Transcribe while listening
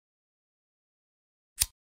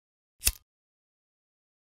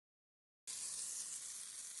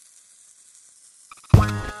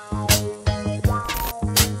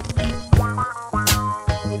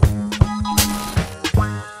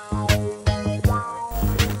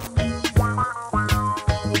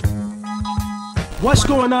What's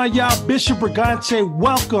going on, y'all? Bishop Brigante.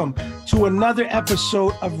 Welcome to another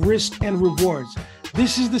episode of Risk and Rewards.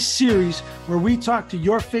 This is the series where we talk to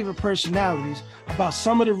your favorite personalities about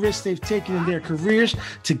some of the risks they've taken in their careers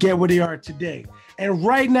to get where they are today. And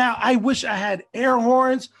right now, I wish I had air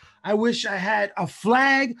horns. I wish I had a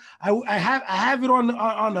flag. I have it on the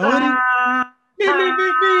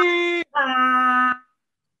hoodie.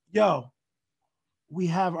 Yo, we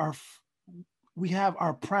have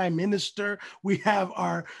our prime minister. We have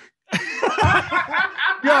our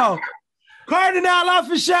yo, Kardinal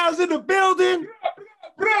Offishall is in the building.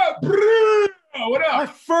 What up? My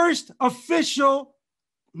first official,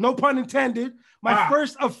 no pun intended,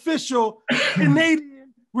 first official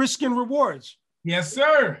Canadian Risk and Rewards. Yes,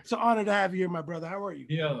 sir. It's an honor to have you here, my brother. How are you?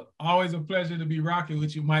 Yeah, always a pleasure to be rocking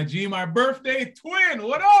with you, my G, my birthday twin.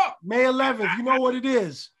 What up? May 11th. You know what it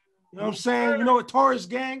is. You know what I'm saying? You know what, Taurus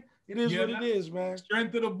gang? It is what it is, man.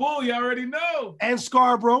 Strength of the bull, you already know. And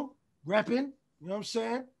Scarborough, repping. You know what I'm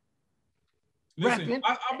saying?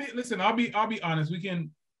 Listen, I'll be honest. We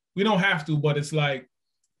don't have to, but it's like,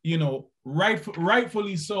 you know,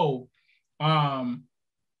 rightfully so.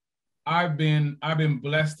 I've been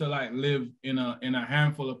blessed to like live in a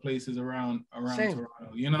handful of places around Toronto.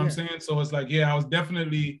 You know what I'm saying? So it's like, yeah, I was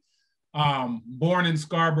definitely born in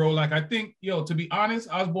Scarborough. Like, I think, to be honest,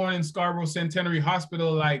 I was born in Scarborough Centenary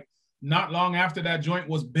Hospital, like not long after that joint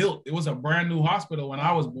was built. It was a brand new hospital when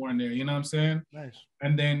I was born there. You know what I'm saying? Nice.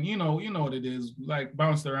 And then, you know what it is, like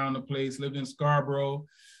bounced around the place, lived in Scarborough,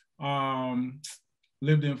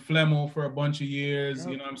 lived in Flemo for a bunch of years. Yep.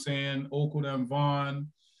 You know what I'm saying? Oakwood and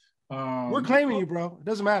Vaughan. We're claiming you, bro. It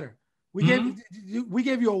doesn't matter. We gave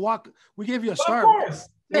you a walk. We gave you a start. Of course.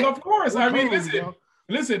 Well, of course. I mean,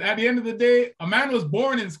 listen, at the end of the day, a man was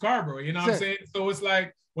born in Scarborough. You know what I'm saying? So it's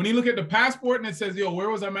like, when you look at the passport and it says, where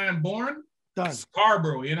was a man born? Done.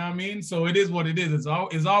 Scarborough, you know what I mean? So it is what it is. It's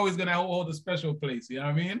always going to hold a special place, you know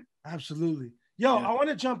what I mean? Absolutely. I want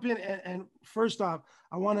to jump in and first off,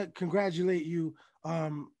 I want to congratulate you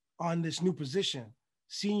on this new position,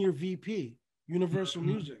 Senior VP, Universal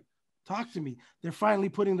Music. Talk to me. They're finally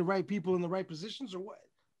putting the right people in the right positions, or what?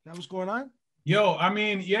 That what's going on? I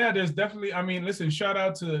mean, yeah, there's definitely, listen, shout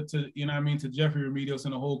out to to Jeffrey Remedios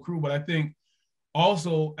and the whole crew, but I think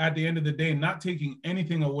also at the end of the day, not taking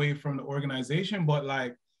anything away from the organization, but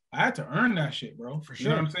like I had to earn that shit, bro. For sure. You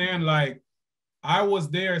know what I'm saying? Like I was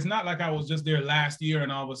there. It's not like I was just there last year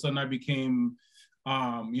and all of a sudden I became,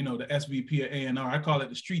 the SVP of A&R. I call it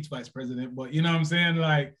the streets vice president, but you know what I'm saying?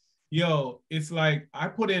 Like, it's like I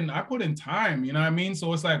put in time, you know what I mean?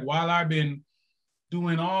 So it's like while I've been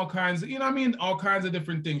doing all kinds of, all kinds of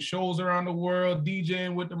different things, shows around the world,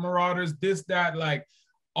 DJing with the Marauders, this, that, like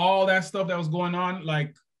all that stuff that was going on,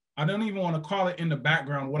 like I don't even want to call it in the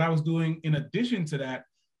background. What I was doing in addition to that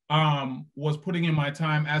was putting in my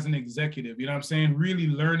time as an executive, you know what I'm saying? Really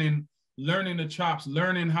learning the chops,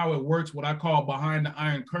 learning how it works, what I call behind the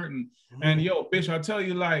iron curtain. Mm-hmm. And Bish, I'll tell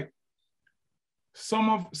you, like some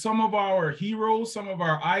of our heroes, some of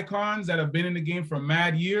our icons that have been in the game for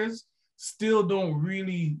mad years still don't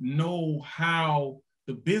really know how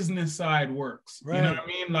the business side works. Right. You know what I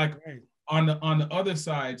mean? Like on the other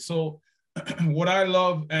side. So what I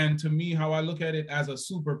love, and to me, how I look at it as a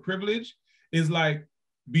super privilege is like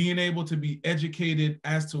being able to be educated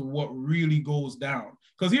as to what really goes down.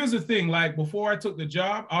 Because here's the thing, like before I took the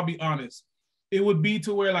job, I'll be honest, it would be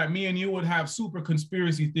to where like me and you would have super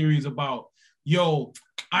conspiracy theories about,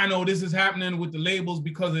 I know this is happening with the labels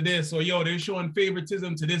because of this, or they're showing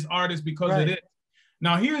favoritism to this artist because of this.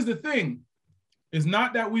 Now, here's the thing. It's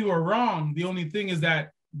not that we were wrong. The only thing is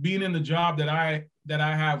that being in the job that I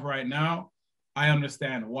have right now, I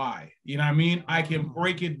understand why. You know what I mean? I can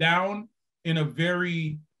break it down in a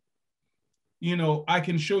very, I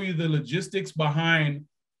can show you the logistics behind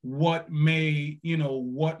what may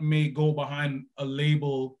go behind a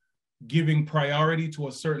label giving priority to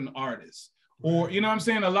a certain artist. Or, you know what I'm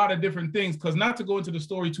saying? A lot of different things. Because not to go into the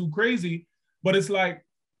story too crazy, but it's like,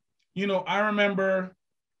 I remember,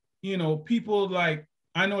 people like,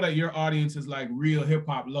 I know that your audience is like real hip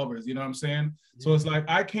hop lovers, you know what I'm saying? Yeah. So it's like,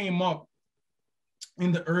 I came up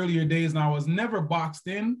in the earlier days and I was never boxed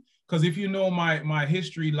in. Because if you know my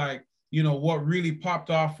history, like, what really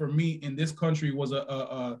popped off for me in this country was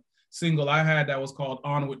a single I had that was called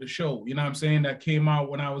On With The Show. You know what I'm saying? That came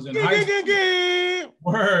out when I was in high school.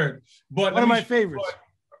 Word. But one of my favorites.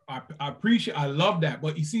 I appreciate, I love that.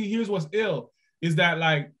 But you see, here's what's ill, is that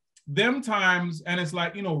like them times, and it's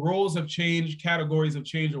like, roles have changed, categories have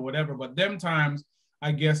changed or whatever, but them times,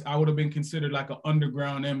 I guess I would have been considered like an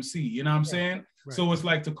underground MC, you know what I'm saying? Right. So it's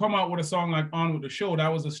like to come out with a song like On With The Show,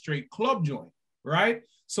 that was a straight club joint. right?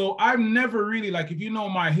 So I've never really, like, if you know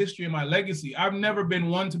my history and my legacy, I've never been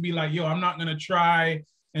one to be like, yo, I'm not gonna try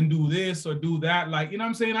and do this or do that. Like, you know what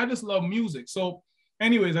I'm saying? I just love music. So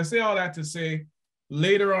anyways, I say all that to say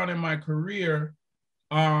later on in my career,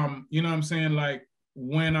 you know what I'm saying? Like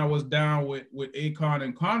when I was down with Akon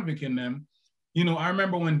and Convict in them, you know, I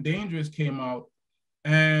remember when Dangerous came out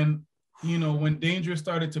and, you know, when Dangerous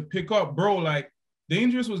started to pick up, bro, like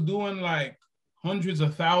Dangerous was doing like hundreds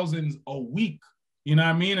of thousands a week. You know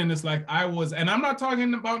what I mean? And it's like and I'm not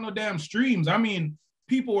talking about no damn streams. I mean,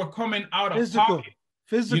 people were coming out of pocket.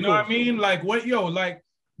 Physical. You know what I mean? Like what, yo, like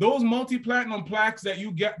those multi-platinum plaques that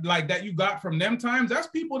you get, like that you got from them times, that's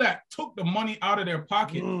people that took the money out of their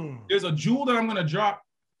pocket. There's a jewel that I'm gonna drop,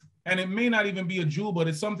 and it may not even be a jewel, but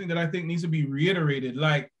it's something that I think needs to be reiterated.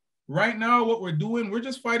 Like right now, what we're doing, we're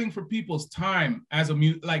just fighting for people's time as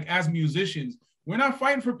musicians. We're not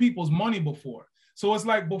fighting for people's money before. So it's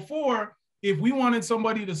like before, if we wanted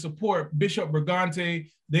somebody to support Bishop Brigante,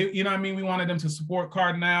 you know what I mean? We wanted them to support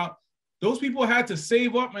Kardinal. Those people had to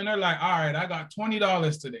save up and they're like, all right, I got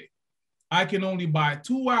 $20 today. I can only buy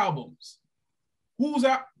 2 albums. Who's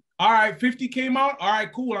out? All right, 50 came out. All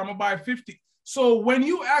right, cool. I'm gonna buy 50. So when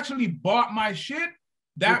you actually bought my shit,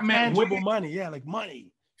 that meant tangible money. Yeah, like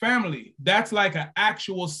money. Family, that's like an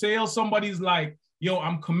actual sale. Somebody's like, yo,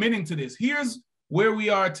 I'm committing to this. Here's where we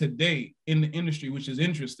are today in the industry, which is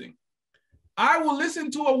interesting. I will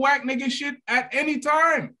listen to a whack nigga shit at any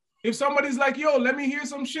time. If somebody's like, yo, let me hear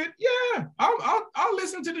some shit, yeah, I'll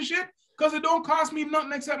listen to the shit because it don't cost me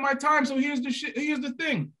nothing except my time. So here's the shit. Here's the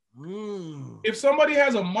thing. If somebody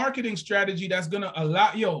has a marketing strategy that's gonna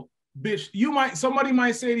allow, yo, bitch, somebody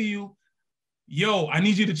might say to you, yo, I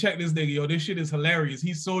need you to check this nigga, yo, this shit is hilarious.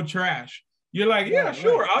 He's so trash. You're like, yeah,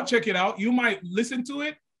 sure, I'll check it out. You might listen to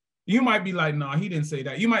it. You might be like, nah, he didn't say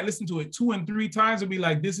that. You might listen to it 2 and 3 times and be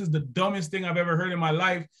like, this is the dumbest thing I've ever heard in my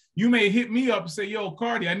life. You may hit me up and say, yo,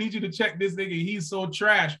 Cardi, I need you to check this nigga. He's so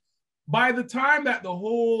trash. By the time that the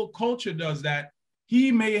whole culture does that,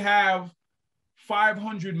 he may have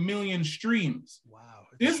 500 million streams. Wow.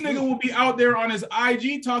 This nigga will be out there on his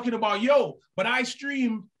IG talking about, yo, but I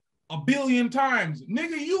streamed 1 billion times.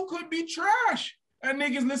 Nigga, you could be trash. And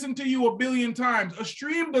niggas listen to you 1 billion times. A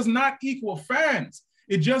stream does not equal fans.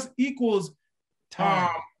 It just equals time.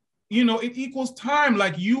 It equals time.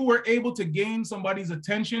 Like you were able to gain somebody's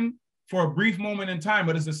attention for a brief moment in time,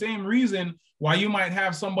 but it's the same reason why you might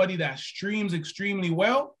have somebody that streams extremely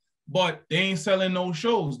well, but they ain't selling no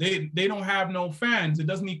shows. They don't have no fans. It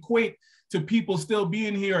doesn't equate to people still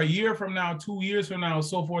being here a year from now, 2 years from now,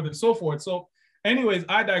 so forth and so forth. So anyways,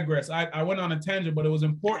 I digress. I went on a tangent, but it was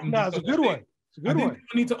important. No, it's a good one. It's a good one.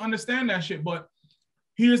 People need to understand that shit, but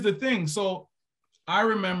here's the thing. So I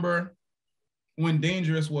remember when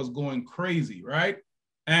Dangerous was going crazy, right?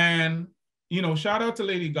 And, shout out to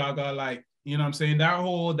Lady Gaga. Like, you know what I'm saying? That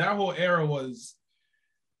whole era was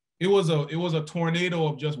a tornado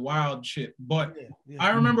of just wild shit. But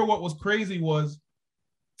I remember what was crazy was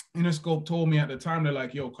Interscope told me at the time, they're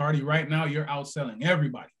like, yo, Cardi, right now you're outselling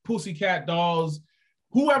everybody. Pussycat Dolls,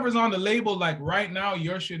 whoever's on the label, like right now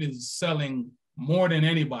your shit is selling more than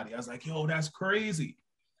anybody. I was like, yo, that's crazy.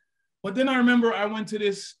 But then I remember I went to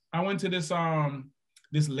this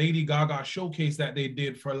Lady Gaga showcase that they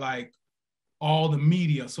did for like all the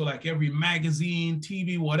media. So like every magazine,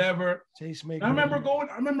 TV, whatever. I remember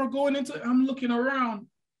going into it, I'm looking around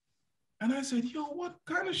and I said, yo, what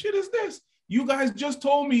kind of shit is this? You guys just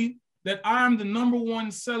told me that I'm the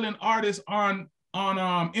 #1 selling artist on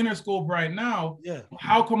Interscope right now. Yeah.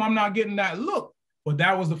 How come I'm not getting that look? But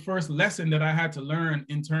that was the first lesson that I had to learn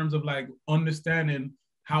in terms of like understanding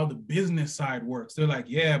how the business side works. They're like,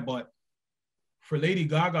 yeah, but for Lady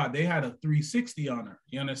Gaga, they had a 360 on her.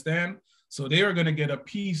 You understand? So they were going to get a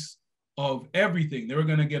piece of everything. They were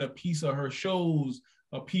going to get a piece of her shows,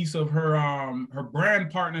 a piece of her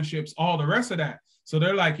brand partnerships, all the rest of that. So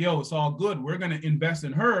they're like, yo, it's all good. We're going to invest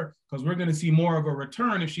in her because we're going to see more of a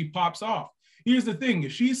return if she pops off. Here's the thing.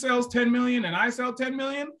 If she sells 10 million and I sell 10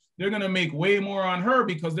 million, they're going to make way more on her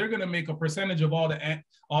because they're going to make a percentage of all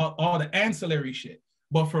the ancillary shit.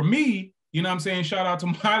 But for me, you know what I'm saying? Shout out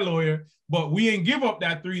to my lawyer, but we ain't give up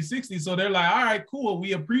that 360. So they're like, all right, cool.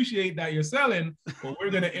 We appreciate that you're selling, but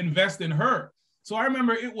we're going to invest in her. So I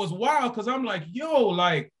remember it was wild because I'm like, yo,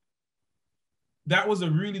 like, that was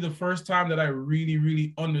really the first time that I really,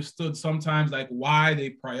 really understood sometimes like why they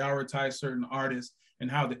prioritize certain artists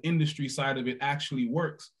and how the industry side of it actually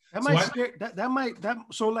works.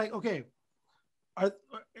 So like, okay,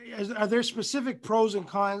 are there specific pros and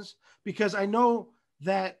cons? Because I know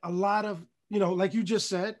that a lot of, like you just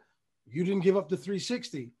said, you didn't give up the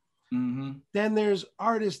 360. Mm-hmm. Then there's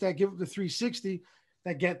artists that give up the 360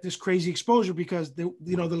 that get this crazy exposure because they,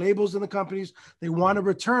 you know, the labels and the companies, they want a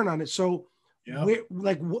return on it. So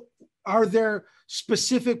are there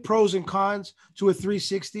specific pros and cons to a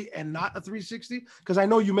 360 and not a 360? Because I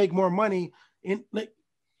know you make more money in, like,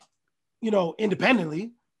 you know,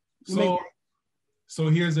 independently. So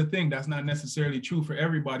here's the thing, that's not necessarily true for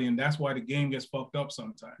everybody, and that's why the game gets fucked up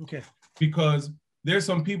sometimes. Okay. Because there's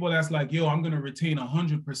some people that's like, yo, I'm gonna retain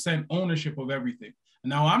 100% ownership of everything.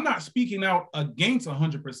 Now, I'm not speaking out against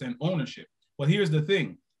 100% ownership, but here's the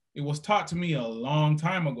thing. It was taught to me a long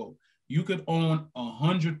time ago. You could own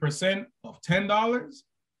 100% of $10,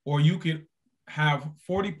 or you could have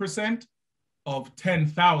 40% of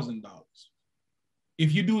 $10,000.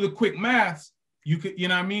 If you do the quick maths, you could, you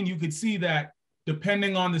know what I mean? You could see that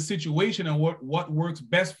depending on the situation and what works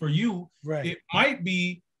best for you, right, it might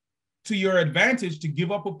be to your advantage to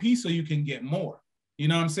give up a piece so you can get more. You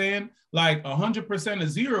know what I'm saying? Like 100% of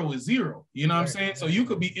zero is zero. You know what I'm saying? So you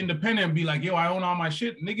could be independent and be like, yo, I own all my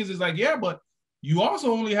shit. Niggas is like, yeah, but you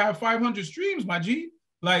also only have 500 streams, my G.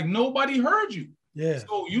 Like nobody heard you. Yeah.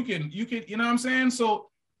 So you can, you know what I'm saying? So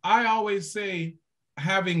I always say,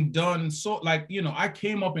 having done so, like, you know, I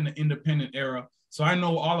came up in the independent era. So I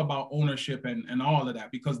know all about ownership and all of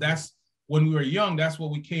that, because that's when we were young, that's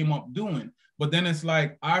what we came up doing. But then it's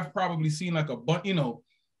like, I've probably seen like you know,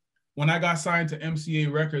 when I got signed to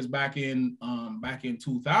MCA Records back in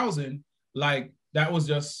 2000, like that was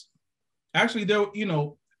just actually there, you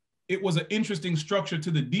know, it was an interesting structure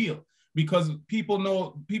to the deal, because people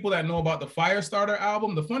that know about the Firestarter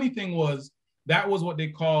album. The funny thing was that was what they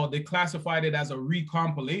classified it as a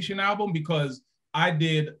recompilation album, because I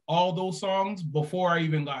did all those songs before I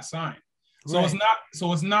even got signed. So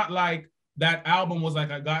it's not like that album was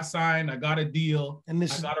like, I got signed, I got a deal, and I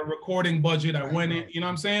got a recording budget, I went in, you know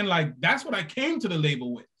what I'm saying? Like, that's what I came to the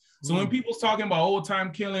label with. So when people's talking about Old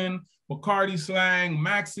Time Killing, Bacardi Slang,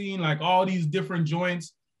 Maxine, like all these different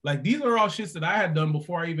joints, like these are all shits that I had done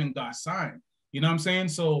before I even got signed. You know what I'm saying?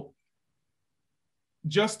 So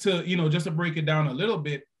just to break it down a little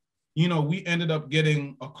bit, you know, we ended up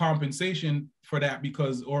getting a compensation for that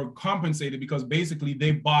because basically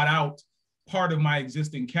they bought out part of my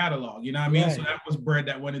existing catalog, you know what I mean? So that was bread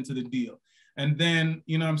that went into the deal. And then,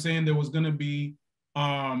 you know what I'm saying, there was going to be,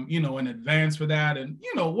 you know, an advance for that and,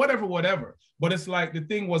 you know, whatever. But it's like, the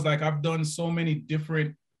thing was like, I've done so many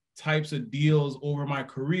different types of deals over my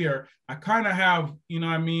career. I kind of have, you know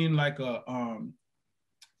what I mean, like a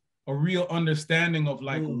real understanding of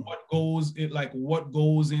like what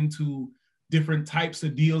goes into different types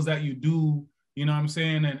of deals that you do, you know what I'm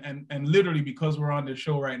saying? And literally, because we're on the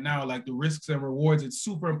show right now, like the risks and rewards, it's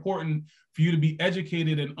super important for you to be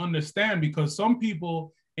educated and understand, because some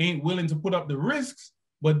people ain't willing to put up the risks,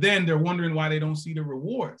 but then they're wondering why they don't see the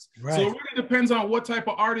rewards. Right. So it really depends on what type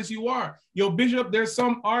of artist you are. Yo, Bishop, there's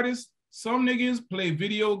some artists, some niggas play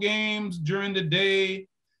video games during the day.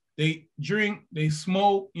 They drink, they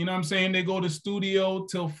smoke, you know what I'm saying? They go to studio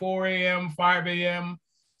till 4 a.m., 5 a.m.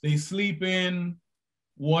 They sleep in,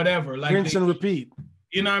 whatever. Like rinse and repeat.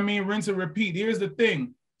 You know what I mean? Rinse and repeat. Here's the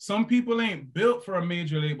thing. Some people ain't built for a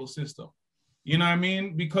major label system. You know what I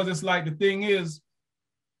mean? Because it's like, the thing is,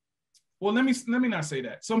 well, let me not say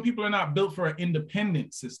that. Some people are not built for an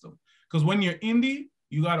independent system. Because when you're indie,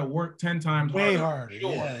 you got to work 10 times way harder.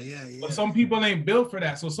 Sure. Yeah. But some people ain't built for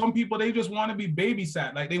that. So some people, they just want to be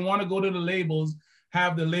babysat. Like they want to go to the labels,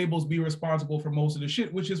 have the labels be responsible for most of the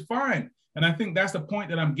shit, which is fine. And I think that's the point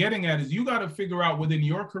that I'm getting at, is you got to figure out within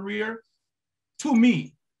your career, to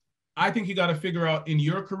me, I think you got to figure out in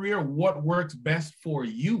your career what works best for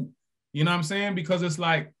you. You know what I'm saying? Because it's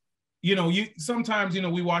like, you know, sometimes, you know,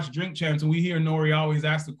 we watch Drink Champs and we hear Nori always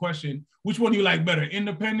ask the question, which one do you like better,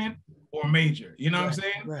 independent or major? You know what I'm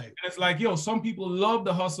saying? Right. And it's like, yo, some people love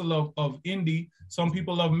the hustle of indie. Some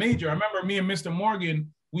people love major. I remember me and Mr.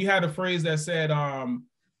 Morgan, we had a phrase that said,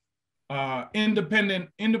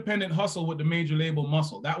 independent hustle with the major label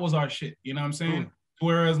muscle. That was our shit. You know what I'm saying?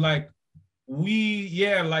 Whereas like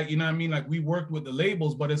like, you know what I mean? Like we worked with the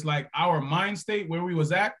labels, but it's like our mind state where we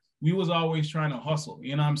was at, we was always trying to hustle,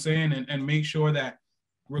 you know what I'm saying? And make sure that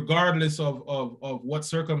regardless of what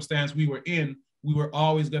circumstance we were in, we were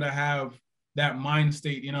always going to have that mind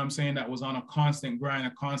state, you know what I'm saying? That was on a constant grind,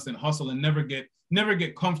 a constant hustle, and never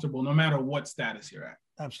get comfortable no matter what status you're at.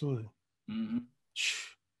 Absolutely. Mm-hmm.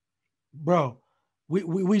 Bro,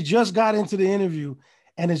 we just got into the interview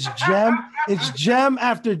and it's gem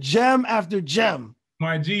after gem after gem.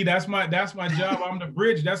 My G, that's my job. I'm the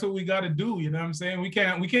bridge. That's what we got to do. You know what I'm saying? We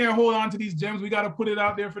can't hold on to these gems. We got to put it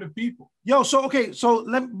out there for the people. Yo, so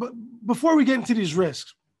before we get into these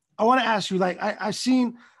risks, I want to ask you, like, I've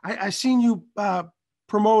seen I seen you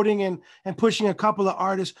promoting and pushing a couple of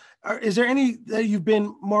artists. Is there any that you've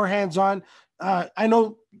been more hands-on? I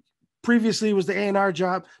know previously it was the A&R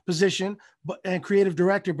job position, and creative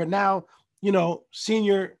director, but now, you know,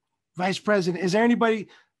 senior vice president. Is there anybody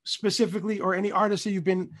specifically or any artist that you've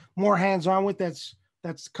been more hands-on with that's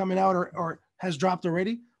coming out or has dropped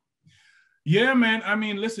already? Yeah, man. I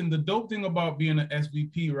mean, listen, the dope thing about being an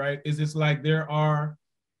SVP, right, is it's like there are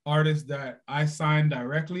artists that I sign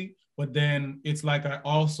directly, but then it's like I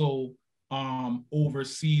also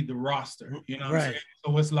oversee the roster, you know what I'm saying?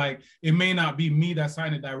 So it's like, it may not be me that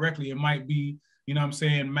signed it directly. It might be, you know what I'm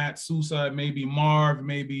saying, Matt Sousa, it may be Marv,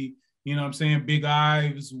 maybe, you know what I'm saying, Big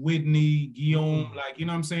Ives, Whitney, Guillaume, like, you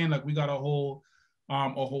know what I'm saying? Like we got a whole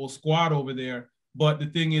squad over there. But the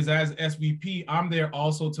thing is, as SVP, I'm there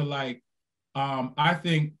also to like, I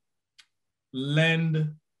think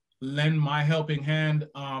lend my helping hand,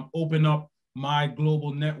 open up my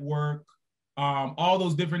global network, all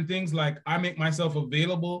those different things. Like I make myself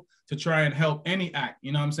available to try and help any act,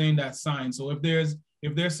 you know what I'm saying, that's signed. So if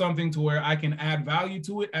there's something to where I can add value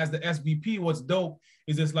to it as the SVP, what's dope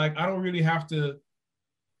is it's like, I don't really have to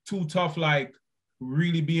too tough, like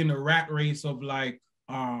really be in the rat race of like,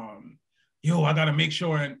 yo, I gotta make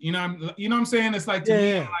sure, and you know what I'm saying? It's like to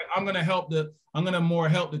me, I'm like, I'm gonna more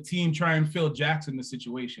help the team try and fill Jackson the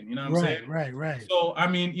situation. You know what I'm saying? Right. So I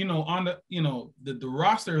mean, you know, on the, you know, the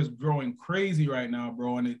roster is growing crazy right now,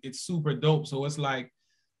 bro, and it's super dope. So it's like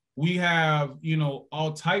we have, you know,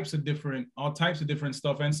 all types of different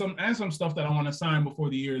stuff, and some stuff that I want to sign before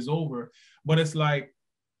the year is over. But it's like,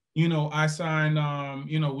 you know, I signed,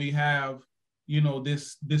 you know, we have, you know,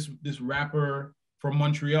 this rapper from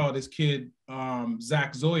Montreal, this kid,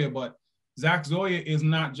 Zach Zoya, but Zach Zoya is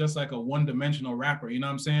not just like a one-dimensional rapper, you know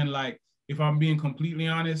what I'm saying? Like, if I'm being completely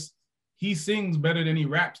honest, he sings better than he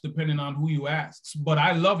raps, depending on who you ask. But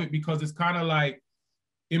I love it because it's kind of like,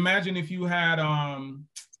 imagine if you had,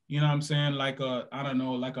 you know what I'm saying, like I don't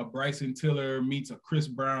know, like a Bryson Tiller meets a Chris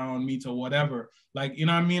Brown meets a whatever. Like, you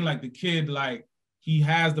know what I mean? Like the kid, like, he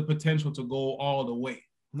has the potential to go all the way.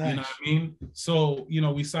 Nice. You know what I mean? So, you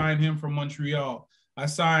know, we signed him from Montreal. I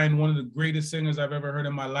signed one of the greatest singers I've ever heard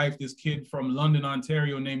in my life, this kid from London,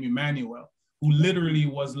 Ontario, named Emmanuel, who literally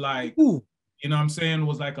was like, you know what I'm saying,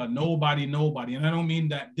 was like a nobody. And I don't mean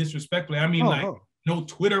that disrespectfully. I mean, no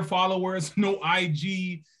Twitter followers, no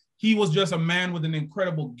IG. He was just a man with an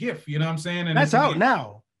incredible gift, you know what I'm saying? And that's out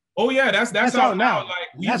now. Oh, yeah, that's out now. Like,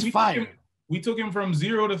 that's fire. We took him from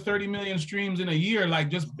 0 to 30 million streams in a year, like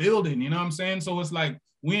just building, you know what I'm saying? So it's like,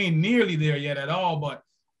 we ain't nearly there yet at all, but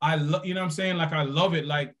I love, you know what I'm saying? Like, I love it.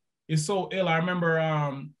 Like, it's so ill. I remember,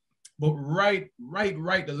 but right,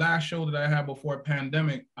 the last show that I had before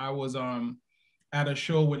pandemic, I was at a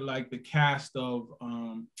show with like the cast of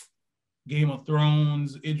Game of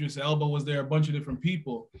Thrones. Idris Elba was there, a bunch of different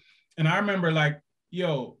people. And I remember like,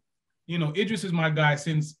 yo, you know, Idris is my guy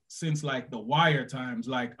since like the Wire times.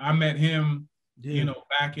 Like, I met him, you know,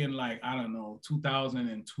 back in like, I don't know,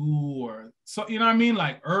 2002 or so, you know what I mean?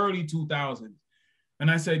 Like early 2000s. And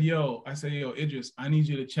I said, yo, Idris, I need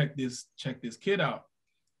you to check this kid out.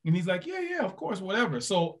 And he's like, yeah, of course, whatever.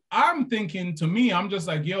 So I'm thinking, to me, I'm just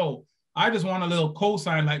like, yo, I just want a little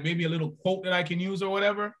cosign, like maybe a little quote that I can use or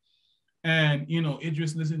whatever. And, you know,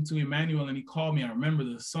 Idris listened to Emmanuel and he called me. I remember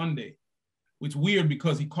the Sunday, which weird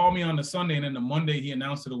because he called me on the Sunday and then the Monday he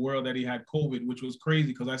announced to the world that he had COVID, which was crazy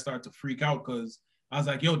because I started to freak out because I was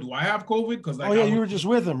like, yo, do I have COVID? Because like, you were just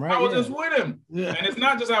with him, right? I was just with him. Yeah. And it's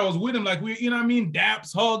not just I was with him, like, we, you know what I mean?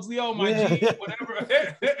 Daps, hugs, yo, my G, whatever.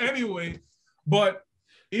 Anyway, but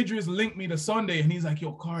Idris linked me to Sunday and he's like,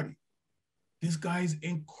 yo, Cardi, this guy's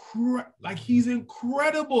incredible. Like, he's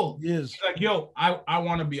incredible. Yes. He's like, yo, I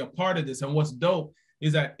want to be a part of this. And what's dope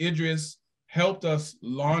is that Idris helped us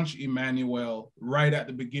launch Emmanuel right at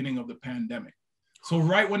the beginning of the pandemic. So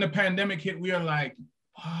right when the pandemic hit, we are like,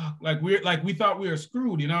 we thought we were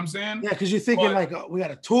screwed, you know what I'm saying? Yeah, because you're thinking we got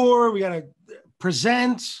to tour, we got to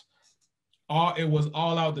present. It was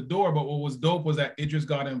all out the door. But what was dope was that Idris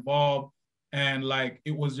got involved, and like,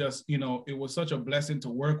 it was just, you know, it was such a blessing to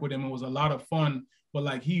work with him. It was a lot of fun, but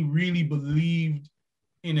like, he really believed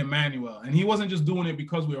in Emmanuel, and he wasn't just doing it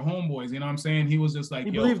because we were homeboys, you know what I'm saying? He was just like,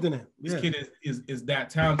 he believed in it. This kid is that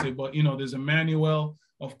talented. But you know, there's Emmanuel,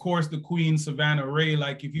 of course, the Queen, Savannah Ray.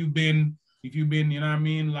 Like, if you've been, you know what I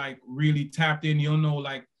mean, like really tapped in, you'll know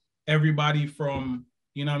like everybody from,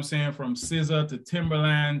 you know what I'm saying, from SZA to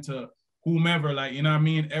Timberland to whomever, like, you know what I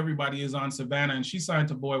mean, everybody is on Savannah. And she signed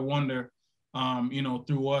to Boy Wonder, you know,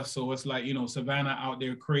 through us. So it's like, you know, Savannah out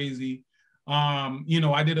there crazy. You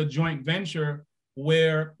know, I did a joint venture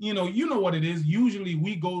where, you know what it is. Usually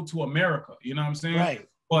we go to America, you know what I'm saying? Right.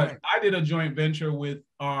 But I did a joint venture with,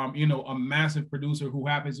 you know, a massive producer who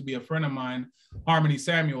happens to be a friend of mine, Harmony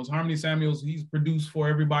Samuels. Harmony Samuels, he's produced for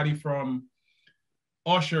everybody from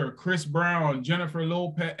Usher, Chris Brown, Jennifer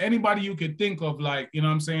Lopez, anybody you could think of, like, you know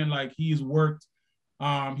what I'm saying? Like he's worked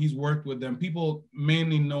with them. People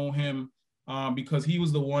mainly know him because he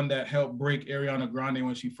was the one that helped break Ariana Grande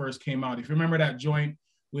when she first came out. If you remember that joint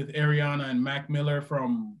with Ariana and Mac Miller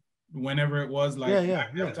from whenever it was, like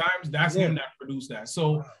times, that's him that produced that.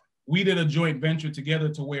 So we did a joint venture together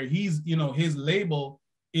to where he's, you know, his label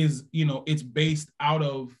is, you know, it's based out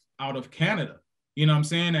of Canada. You know what I'm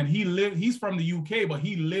saying? And he's from the UK, but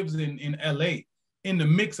he lives in LA in the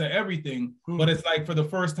mix of everything. But it's like for the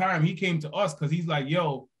first time he came to us because he's like,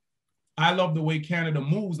 yo, I love the way Canada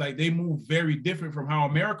moves. Like they move very different from how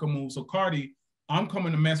America moves. So Cardi, I'm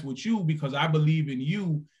coming to mess with you because I believe in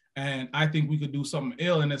you and I think we could do something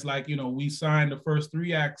ill. And it's like, you know, we signed the first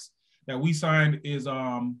 3 acts that we signed is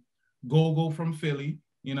Go-Go from Philly.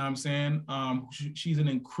 You know what I'm saying? She's an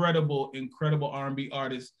incredible R&B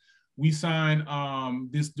artist. We signed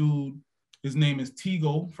this dude, his name is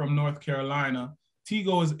Tigo from North Carolina.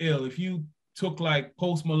 Tigo is ill. If you took like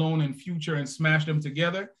Post Malone and Future and smashed them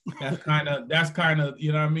together, that's kind of,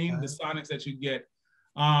 you know what I mean? The sonics that you get.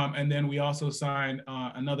 And then we also signed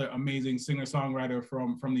another amazing singer-songwriter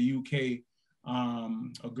from the UK,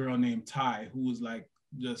 a girl named Ty, who was like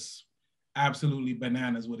just absolutely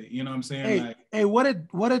bananas with it. You know what I'm saying? Hey, what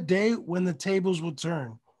a day when the tables will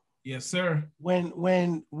turn. Yes, sir.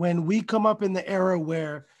 When we come up in the era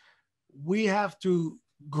where we have to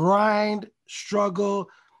grind, struggle,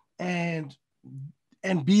 and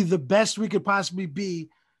be the best we could possibly be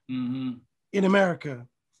in America.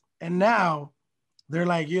 And now they're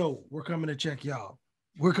like, yo, we're coming to check y'all.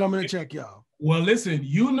 We're coming to check y'all. Well, listen,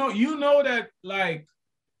 you know that like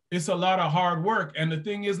it's a lot of hard work. And the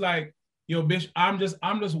thing is like, yo, bitch, I'm just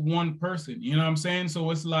one person. You know what I'm saying?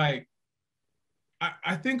 So it's like,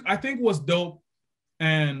 I think what's dope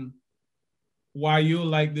and why you'll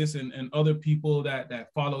like this and other people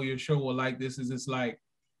that follow your show will like this is it's like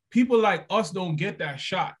people like us don't get that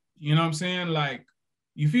shot. You know what I'm saying? Like,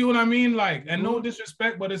 you feel what I mean? Like, and no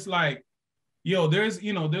disrespect, but it's like, yo, there's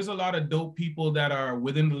a lot of dope people that are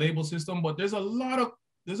within the label system, but there's a lot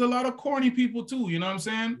of corny people too. You know what I'm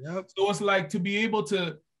saying? Yep. So it's like to be able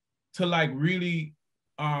to like really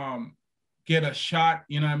get a shot,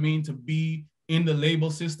 you know what I mean? To be in the label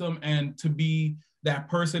system and to be that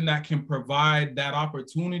person that can provide that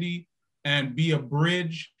opportunity and be a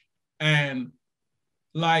bridge. And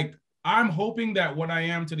like, I'm hoping that what I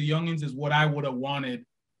am to the youngins is what I would have wanted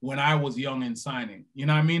when I was young and signing. You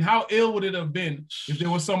know what I mean? How ill would it have been if there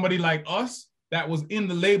was somebody like us that was in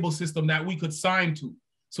the label system that we could sign to,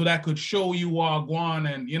 so that could show you all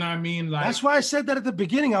Guan and, you know what I mean? Like, that's why I said that at the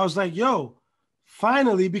beginning. I was like, yo,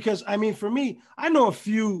 finally, because I mean, for me, I know of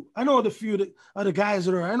the few other guys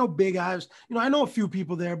that are, I know Big Ives, you know, I know a few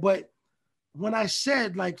people there, but when I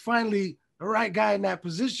said like, finally, the right guy in that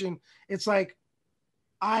position, it's like,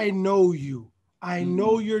 I know you, I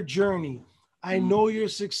know your journey. I know your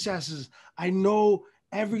successes. I know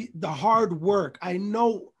the hard work. I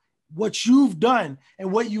know what you've done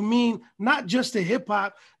and what you mean, not just to hip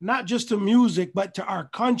hop, not just to music, but to our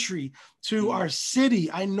country, to our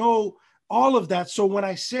city. I know all of that. So when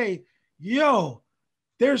I say, yo,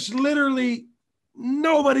 there's literally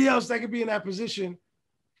nobody else that could be in that position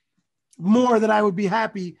more than I would be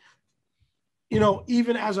happy, you know,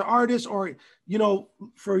 even as an artist or, you know,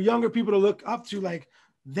 for younger people to look up to, like,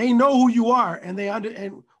 they know who you are and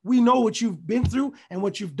and we know what you've been through and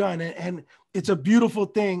what you've done. And it's a beautiful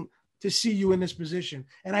thing to see you in this position.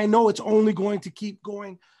 And I know it's only going to keep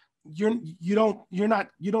going. You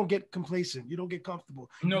don't get complacent. You don't get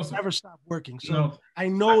comfortable. No, you never stop working. So I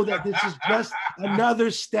know that this is just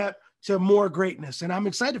another step to more greatness. And I'm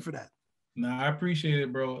excited for that. No, I appreciate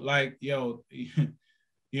it, bro. Like, yo,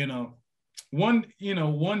 you know, one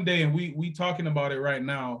day, and we talking about it right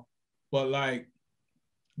now, but like,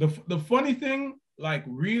 the funny thing, like,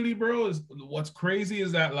 really, bro, is what's crazy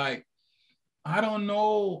is that, like, I don't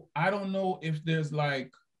know if there's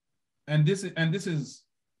like, and this is,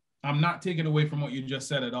 I'm not taking away from what you just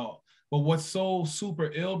said at all, but what's so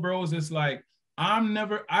super ill, bro, is it's like, I've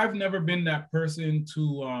never been that person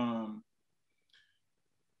to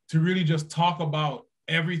really just talk about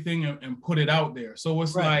everything and put it out there. So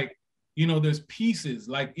it's like, you know, there's pieces,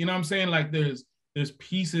 like, you know what I'm saying? Like, there's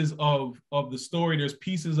pieces of the story, there's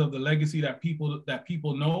pieces of the legacy that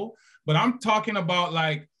people know, but I'm talking about,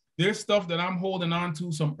 like, there's stuff that I'm holding on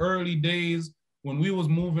to, some early days when we was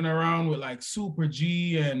moving around with like Super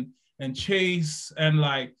G and Chase, and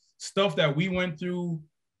like stuff that we went through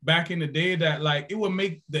back in the day that like it would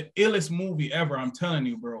make the illest movie ever. I'm telling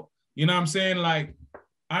you, bro. You know what I'm saying? Like,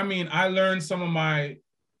 I mean, I learned some of my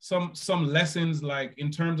some lessons, like in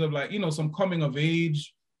terms of like, you know, some coming of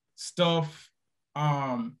age stuff,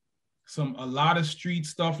 a lot of street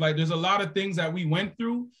stuff. Like there's a lot of things that we went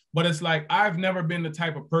through, but it's like I've never been the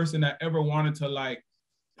type of person that ever wanted to like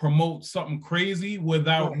promote something crazy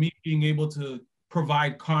without me being able to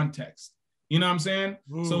provide context. You know what I'm saying?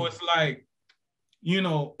 So it's like, you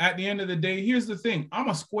know, at the end of the day, here's the thing. I'm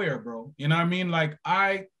a square, bro. You know what I mean? Like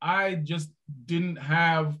I just didn't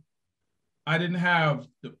have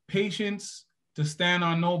the patience to stand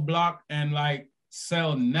on no block and like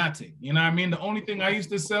sell nothing. You know what I mean? The only thing I used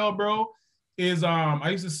to sell, bro, is I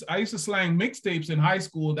used to slang mixtapes in high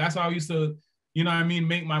school. That's how I used to, you know what I mean,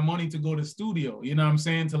 make my money to go to studio. You know what I'm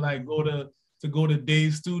saying? To like go to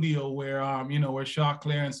Dave's studio where you know, where Shaw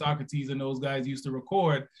Claire and Socrates and those guys used to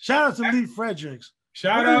record. Shout out to Lee Fredericks.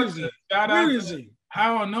 Shout out to I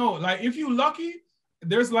don't know. Like if you lucky,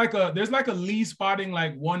 there's like a Lee spotting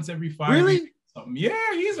like once every 5 years.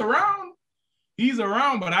 Yeah, he's around.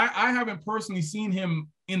 But I haven't personally seen him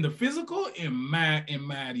in the physical in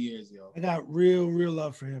mad years, yo. I got real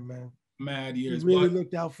love for him, man. Mad years. He really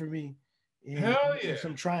looked out for me in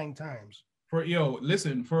some trying times. For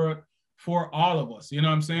all of us, you know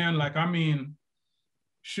what I'm saying? Like, I mean,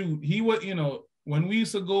 shoot, he would, you know, when we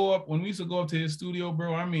used to go up to his studio,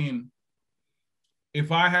 bro, I mean,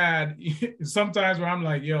 if I had sometimes where I'm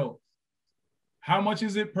like, yo, how much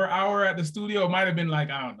is it per hour at the studio? It might have been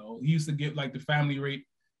like, I don't know. He used to get like the family rate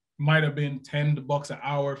might have been $10 an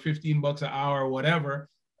hour, $15 an hour, whatever.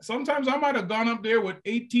 Sometimes I might have gone up there with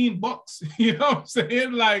 $18. You know what I'm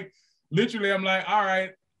saying? Like literally, I'm like, all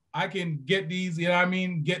right, I can get these, you know what I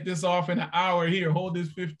mean? Get this off in an hour here, hold this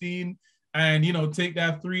 15 and, you know, take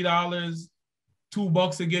that $3,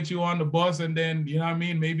 $2 to get you on the bus. And then, you know what I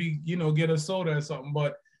mean? Maybe, you know, get a soda or something.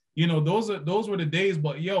 But, you know, those were the days.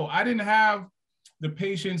 But yo, I didn't have the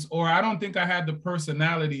patience, or I don't think I had the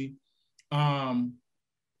personality to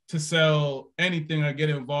sell anything or get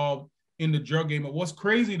involved in the drug game. But what's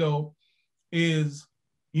crazy though is,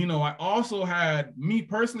 you know, I also had, me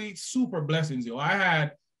personally, super blessings, yo. I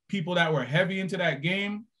had people that were heavy into that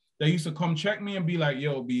game that used to come check me and be like,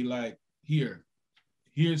 yo, be like, here's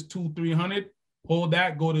 $200-300, hold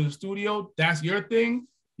that, go to the studio, that's your thing.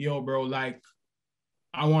 Yo, bro, like,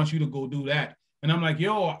 I want you to go do that. And I'm like,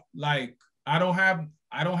 yo, like, I don't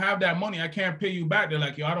have that money. I can't pay you back. They're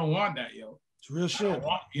like, yo, I don't want that, yo. It's real shit.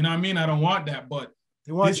 You know what I mean? I don't want that, but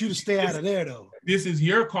they want you to stay out of there though. This is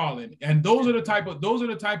your calling. And those are the type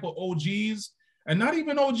of OGs, and not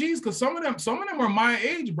even OGs, because some of them were my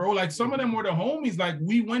age, bro. Like some of them were the homies. Like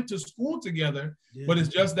we went to school together, but it's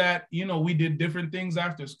just that, you know, we did different things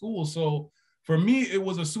after school. So for me, it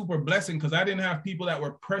was a super blessing because I didn't have people that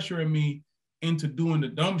were pressuring me into doing the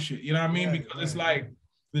dumb shit. You know what I mean? Because it's like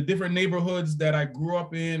the different neighborhoods that I grew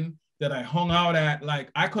up in, that I hung out at, like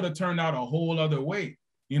I could have turned out a whole other way.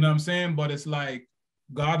 You know what I'm saying? But it's like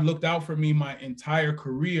God looked out for me my entire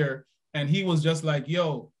career, and he was just like,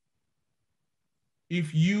 yo,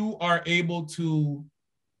 if you are able to,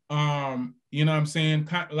 you know what I'm saying,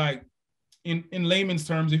 kind of like in layman's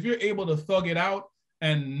terms, if you're able to thug it out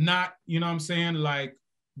and not, you know what I'm saying, like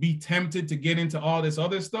be tempted to get into all this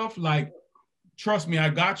other stuff, like, trust me, I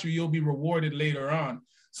got you, you'll be rewarded later on.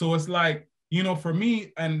 So it's like, you know, for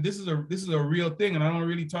me, and this is a real thing, and I don't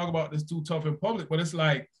really talk about this too tough in public, but it's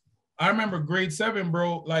like, I remember grade 7,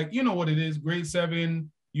 bro, like, you know what it is, grade 7,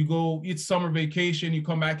 you go, it's summer vacation, you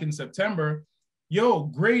come back in September. Yo,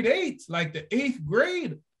 grade 8, like the 8th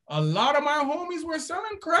grade, a lot of my homies were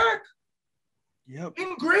selling crack. Yep.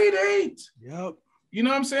 In grade 8. Yep. You know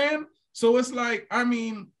what I'm saying? So it's like, I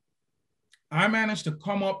mean, I managed to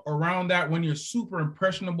come up around that when you're super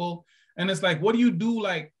impressionable. And it's like, what do you do?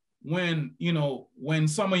 Like when, you know, when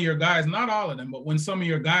some of your guys, not all of them, but when some of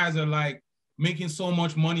your guys are like making so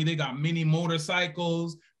much money, they got mini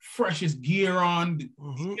motorcycles, freshest gear on,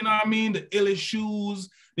 you know what I mean? The illest shoes,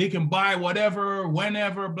 they can buy whatever,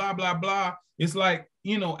 whenever, blah, blah, blah. It's like,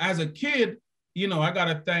 you know, as a kid, you know, I got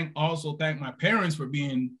to thank my parents for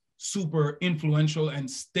being super influential and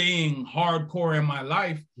staying hardcore in my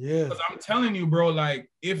life. Yeah. Because I'm telling you, bro, like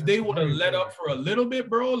if they would have let up for a little bit,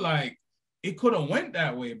 bro, like it could have went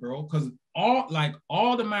that way, bro. Because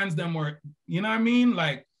all the mans them were, you know what I mean?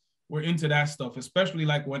 Like we're into that stuff, especially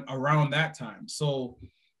like when around that time. So,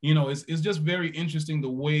 you know, it's just very interesting the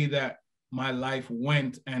way that my life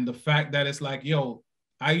went, and the fact that it's like, yo,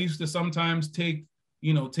 I used to sometimes take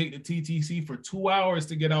the TTC for 2 hours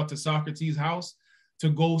to get out to Socrates' house to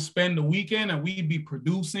go spend the weekend, and we'd be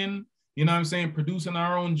producing you know what I'm saying, producing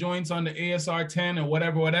our own joints on the ASR 10 and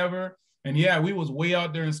whatever. And yeah, we was way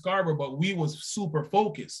out there in Scarborough, but we was super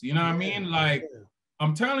focused. You know what I mean? Like,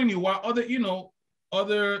 I'm telling you, while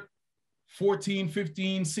other 14,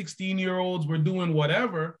 15, 16-year-olds were doing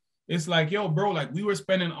whatever, it's like, yo, bro, like we were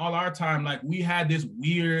spending all our time, like we had this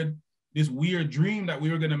weird dream that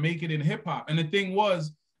we were gonna make it in hip hop. And the thing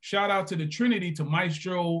was, shout out to the Trinity, to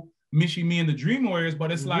Maestro, Mishi, me, and the Dream Warriors,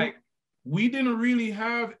 but it's like, we didn't really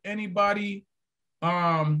have anybody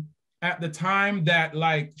at the time that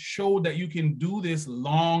like showed that you can do this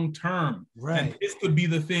long term. Right. And this could be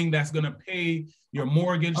the thing that's gonna pay your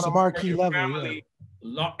mortgage, on a marquee level. Family.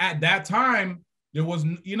 Yeah. At that time, there was,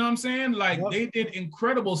 you know what I'm saying? Like they did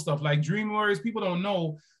incredible stuff. Like Dream Warriors, people don't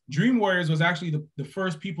know, Dream Warriors was actually the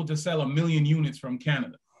first people to sell 1 million units from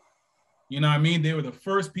Canada. You know what I mean? They were the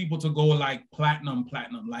first people to go like platinum,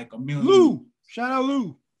 like 1 million. Lou, shout out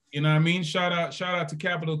Lou. You know what I mean? Shout out to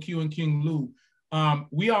Capital Q and King Lou.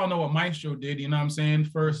 We all know what Maestro did, you know what I'm saying?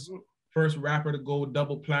 First rapper to go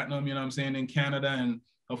double platinum, you know what I'm saying, in Canada. And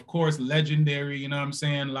of course, legendary, you know what I'm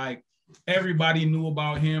saying? Like everybody knew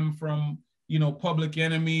about him from, you know, Public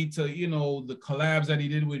Enemy to, you know, the collabs that he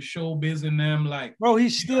did with Showbiz and them. Like, bro,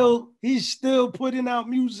 he's still putting out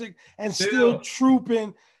music and still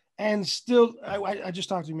trooping. And still, I just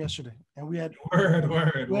talked to him yesterday, and we had an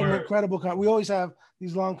incredible. We always have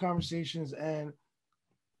these long conversations, and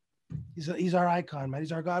he's our icon, man.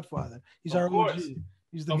 He's our godfather. He's our OG.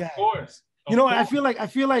 He's the guy. Of course. You know, I feel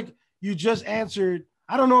like you just answered.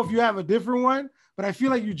 I don't know if you have a different one, but I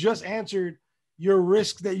feel like you just answered your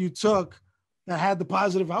risk that you took that had the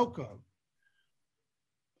positive outcome.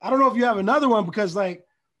 I don't know if you have another one because that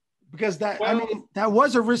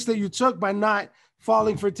was a risk that you took by not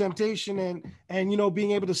falling for temptation and you know,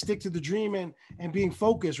 being able to stick to the dream and being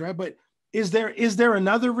focused, right? But is there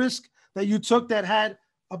another risk that you took that had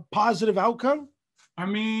a positive outcome? I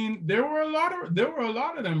mean, there were a lot of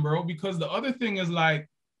them, bro, because the other thing is like,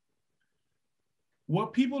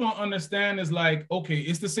 what people don't understand is like, okay,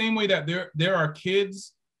 it's the same way that there are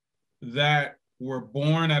kids that were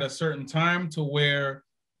born at a certain time to where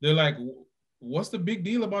they're like, what's the big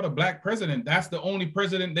deal about a black president? That's the only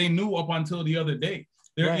president they knew up until the other day.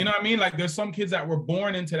 Right. You know what I mean? Like there's some kids that were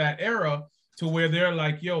born into that era to where they're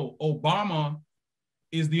like, yo, Obama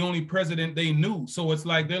is the only president they knew. So it's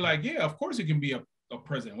like, they're like, yeah, of course he can be a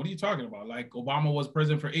president. What are you talking about? Like Obama was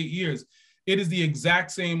president for 8 years. It is the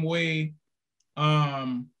exact same way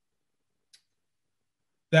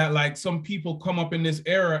that like some people come up in this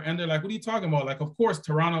era and they're like, what are you talking about? Like, of course,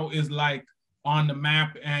 Toronto is like on the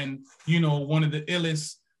map and, you know, one of the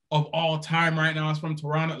illest of all time right now is from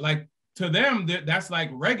Toronto. Like to them, that's like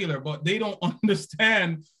regular, but they don't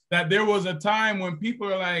understand that there was a time when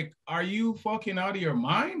people are like, are you fucking out of your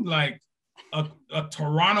mind? Like a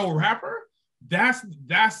Toronto rapper? That's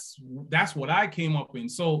what I came up in.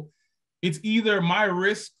 So it's either my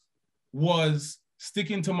risk was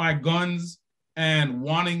sticking to my guns and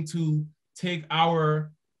wanting to take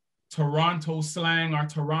our Toronto slang, our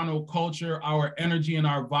Toronto culture, our energy and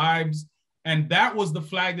our vibes. And that was the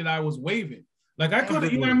flag that I was waving. Like I could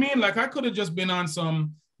have, you know what I mean? Like I could have just been on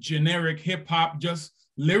some generic hip hop, just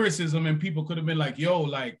lyricism, and people could have been like, yo,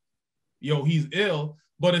 he's ill.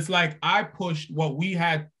 But it's like, I pushed what we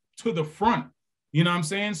had to the front. You know what I'm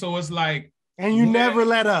saying? So it's like. And you never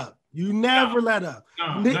let up. You never let up.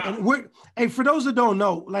 Hey, for those that don't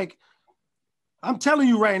know, like, I'm telling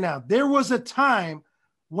you right now, there was a time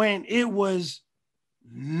when it was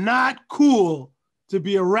not cool to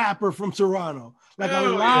be a rapper from Toronto. Like a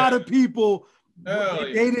lot of people,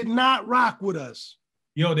 they did not rock with us.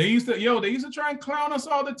 They used to try and clown us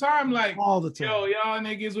all the time. Like all the time. Y'all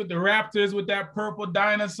niggas with the Raptors with that purple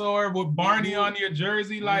dinosaur with Barney on your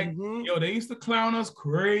jersey. Like, they used to clown us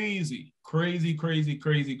crazy. But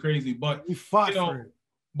we fought for it.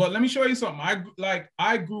 But let me show you something.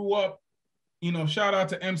 I grew up, shout out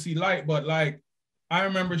to MC Light, but like I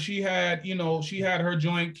remember she had her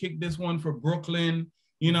joint, Kick This One for Brooklyn.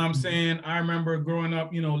 You know what I'm saying? I remember growing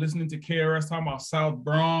up, listening to KRS talking about South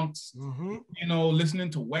Bronx,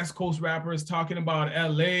 listening to West Coast rappers talking about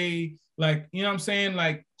LA. Like, you know what I'm saying?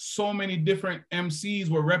 Like so many different MCs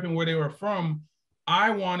were repping where they were from.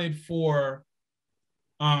 I wanted for,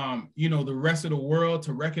 the rest of the world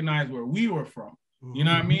to recognize where we were from. You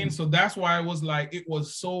know what I mean? So that's why it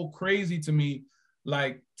was so crazy to me,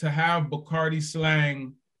 like to have Bacardi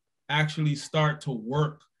slang actually start to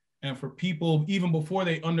work. And for people, even before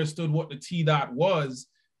they understood what the T-Dot was,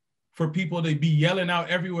 for people to be yelling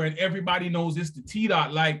out everywhere and everybody knows it's the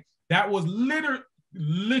T-Dot, like that was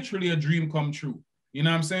literally a dream come true. You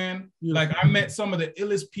know what I'm saying? Yeah. Like I met some of the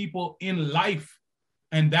illest people in life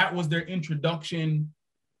And that was their introduction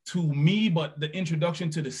to me, but the introduction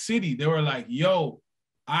to the city. They were like,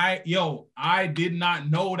 I did not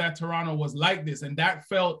know that Toronto was like this. And that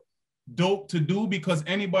felt dope to do, because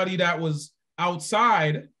anybody that was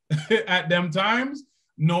outside at them times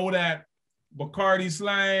know that Bacardi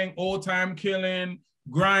slang, old time killing,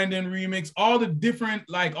 grinding remix, all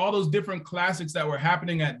those different classics that were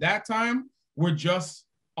happening at that time were just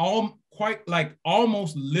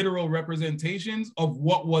almost literal representations of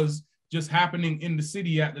what was just happening in the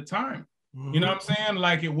city at the time. Mm-hmm. You know what I'm saying?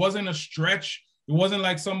 Like, it wasn't a stretch. It wasn't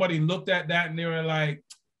like somebody looked at that and they were like,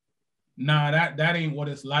 nah, that ain't what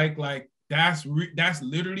it's like. Like, that's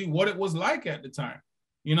literally what it was like at the time.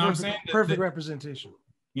 You know what I'm saying? Perfect representation.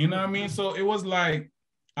 You know what I mean? So it was like,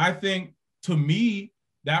 I think, to me,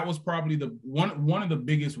 that was probably one of the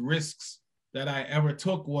biggest risks that I ever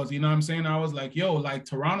took was, you know what I'm saying? I was like, like,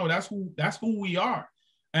 Toronto, that's who we are.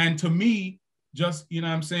 And to me, just, you know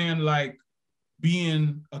what I'm saying, like,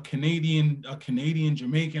 being a Canadian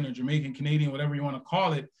Jamaican, or Jamaican Canadian, whatever you want to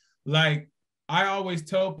call it, like, I always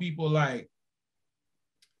tell people, like,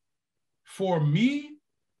 for me,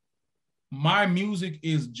 my music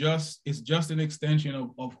is just an extension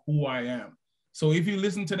of who I am. So if you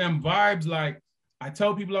listen to them vibes, like, I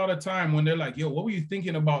tell people all the time when they're like, what were you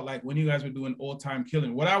thinking about, like, when you guys were doing Old Time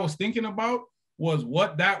Killing? What I was thinking about was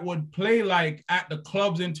what that would play like at the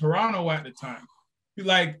clubs in Toronto at the time.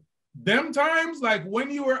 Like, them times, like, when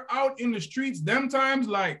you were out in the streets, them times,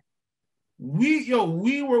 like, we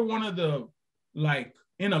were one of the, like,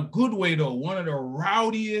 in a good way though, one of the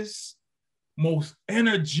rowdiest, most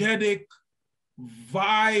energetic,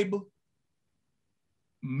 vibe,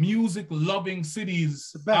 music loving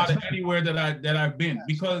cities out of anywhere that I've been.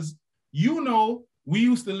 Because, we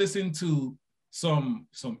used to listen to some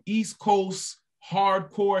East Coast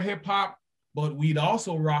hardcore hip hop, but we'd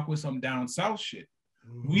also rock with some down south shit.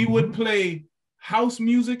 Mm-hmm. We would play house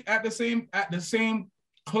music at the same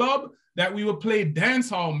club that we would play dance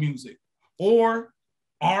hall music or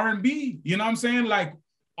R&B. You know what I'm saying? Like,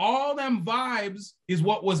 all them vibes is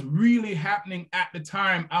what was really happening at the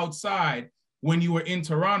time outside when you were in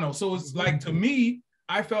Toronto. So it's like, to me,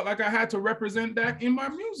 I felt like I had to represent that in my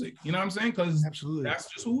music. You know what I'm saying? Because that's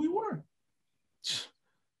just who we were.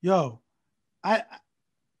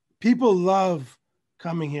 People love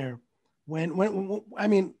coming here. When I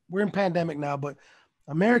mean, we're in pandemic now, but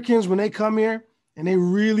Americans, when they come here and they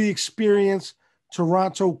really experience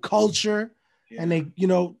Toronto culture, and they,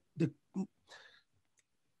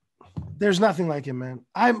 there's nothing like it, man.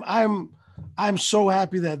 I'm so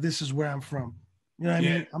happy that this is where I'm from. You know what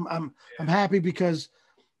I mean? I'm happy because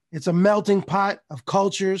it's a melting pot of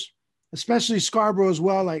cultures, especially Scarborough as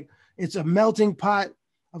well. Like, it's a melting pot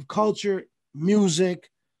of culture, music.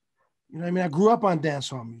 You know what I mean? I grew up on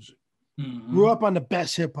dancehall music. Mm-hmm. Grew up on the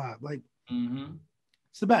best hip hop. Like,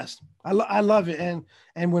 it's the best. I love it.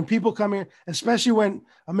 And when people come here, especially when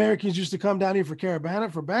Americans used to come down here for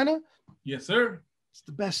Bana. Yes, sir. It's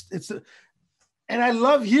the best. And I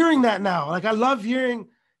love hearing that now. Like, I love hearing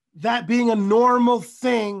that being a normal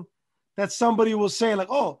thing that somebody will say, like,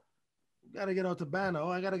 oh, you got to get out to Bana. Oh,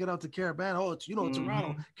 I got to get out to Carabana. Oh, it's,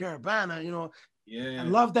 Toronto, Carabana, Yeah. I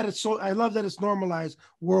love that it's normalized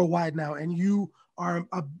worldwide now. And you are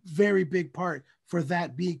a very big part for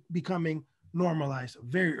that becoming normalized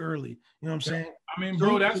very early. You know what I'm saying? I mean,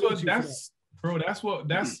 bro, that's what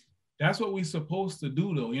we supposed to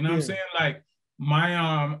do though. You know what I'm saying? Like,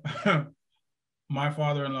 my my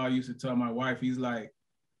father-in-law used to tell my wife, he's like,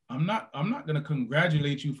 I'm not gonna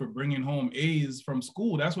congratulate you for bringing home A's from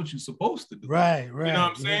school. That's what you're supposed to do. Right. You know what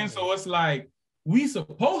I'm saying? So it's like, we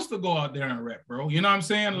supposed to go out there and rep, bro. You know what I'm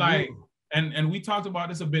saying? Like, and we talked about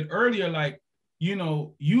this a bit earlier, like, you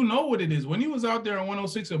know what it is. When you was out there on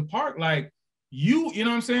 106 in Park, like, you know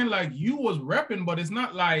what I'm saying? Like, you was repping, but it's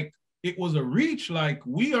not like it was a reach. Like,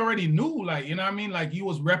 we already knew, like, you know what I mean? Like, you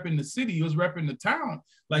was repping the city, you was repping the town.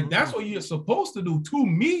 Like, that's what you're supposed to do. To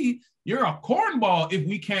me, you're a cornball if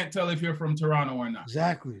we can't tell if you're from Toronto or not.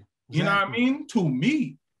 Exactly. You know what I mean? To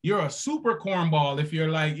me, you're a super cornball if you're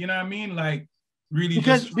like, you know what I mean? Like, really,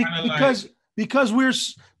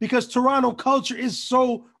 because Toronto culture is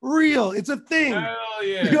so real. It's a thing. Hell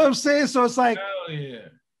yeah. You know what I'm saying? So it's like, hell yeah.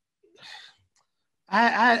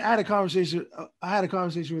 I had a conversation.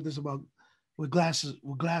 With this with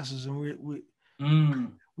glasses, and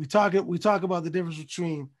we talk about the difference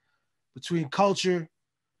between culture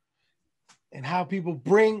and how people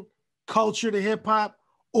bring culture to hip hop,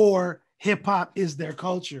 or hip hop is their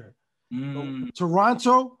culture.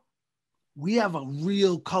 Toronto, we have a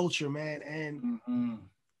real culture, man,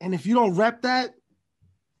 and if you don't rep that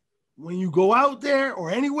when you go out there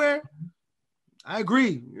or anywhere, I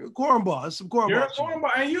agree. You're a cornball. It's some cornball. You're a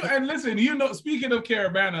cornball. And listen, speaking of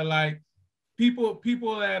Caravana, like people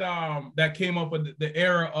that came up with the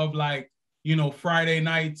era of like, Friday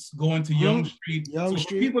nights going to Young Street.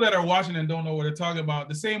 People that are watching and don't know what they're talking about,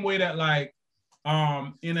 the same way that like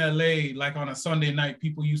in LA, like on a Sunday night,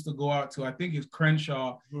 people used to go out to, I think it's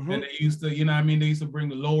Crenshaw, and they used to, they used to bring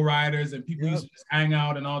the lowriders and people used to just hang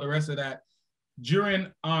out and all the rest of that. During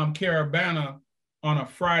Caravana on a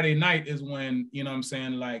Friday night is when,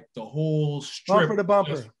 like the whole strip bumper to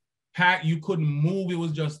bumper. Pat, you couldn't move. It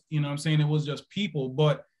was just, it was just people.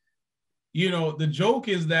 But, the joke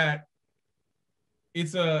is that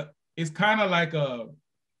it's kind of like a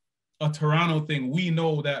Toronto thing. We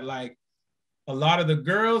know that like a lot of the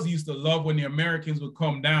girls used to love when the Americans would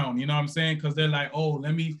come down, you know what I'm saying? Because they're like, oh,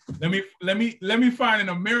 let me find an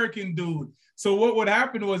American dude. So what would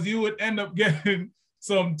happen was you would end up getting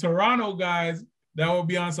some Toronto guys that would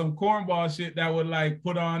be on some cornball shit that would like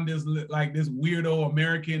put on this weirdo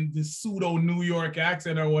American, this pseudo New York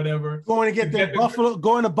accent or whatever. Going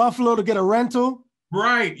to Buffalo to get a rental.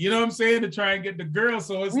 Right. You know what I'm saying? To try and get the girl.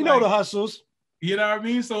 So it's we know the hustles. You know what I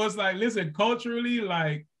mean? So it's like, listen, culturally,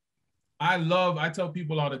 like I tell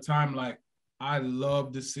people all the time, like, I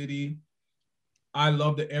love the city. I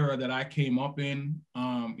love the era that I came up in.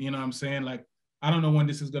 You know what I'm saying? Like, I don't know when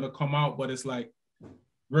this is going to come out, but it's like,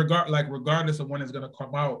 regardless of when it's going to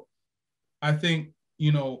come out, I think,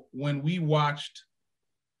 when we watched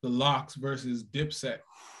the Lox versus Dipset,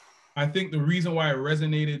 I think the reason why it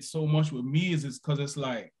resonated so much with me is because it's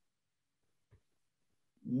like,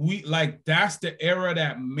 that's the era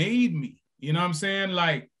that made me, you know what I'm saying?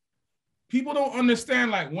 Like, people don't understand,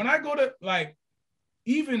 like, when I go to, like,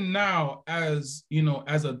 even now as,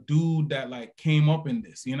 as a dude that, like, came up in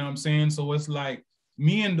this, you know what I'm saying? So it's like,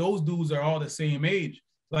 me and those dudes are all the same age.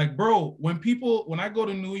 Like, bro, when I go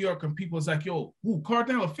to New York and people's like, yo,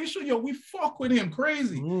 Kardinal Offishall, yo, we fuck with him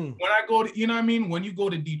crazy. When I go to, you know what I mean? When you go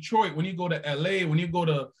to Detroit, when you go to LA, when you go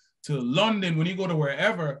to London, when you go to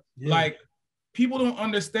wherever, like, people don't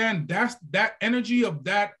understand that energy of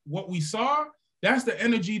that, what we saw, that's the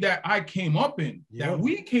energy that I came up in, that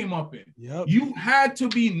we came up in. You had to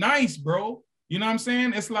be nice, bro. You know what I'm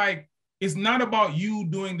saying? It's like, it's not about you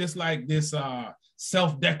doing this, like this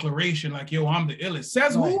self-declaration, like, yo, I'm the illest.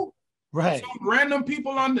 Says who? Right. Some random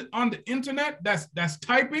people on the internet that's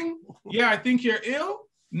typing, yeah, I think you're ill.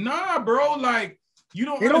 Nah, bro, like, you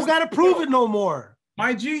don't. They don't gotta prove it no more.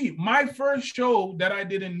 My G, my first show that I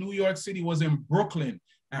did in New York City was in Brooklyn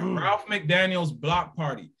at Ralph McDaniel's block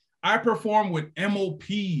party. I performed with MOP,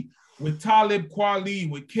 with Talib Kweli,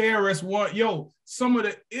 with KRS-One. Yo, some of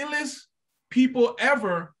the illest people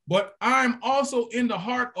ever, but I'm also in the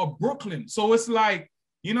heart of Brooklyn. So it's like,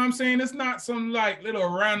 you know what I'm saying? It's not some like little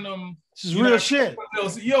random. This is real shit.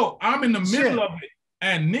 Yo, I'm in the middle of it.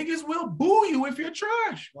 And niggas will boo you if you're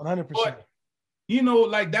trash. 100%. But,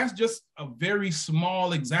 like, that's just a very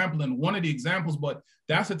small example and one of the examples, but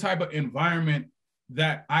that's the type of environment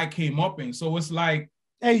that I came up in. So it's like,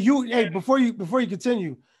 before you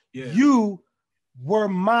continue, you were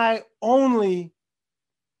my only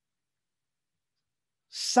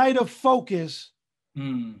site of focus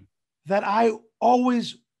that I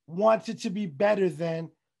always wanted to be better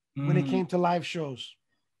than when it came to live shows.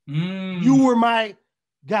 You were my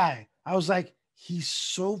guy. I was like, he's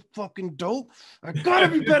so fucking dope. I gotta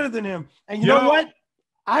be better than him. And you know what?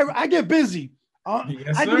 I get busy. I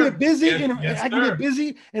can get busy I can get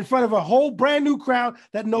busy in front of a whole brand new crowd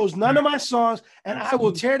that knows none of my songs, and I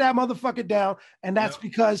will tear that motherfucker down. And that's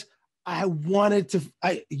because I wanted to.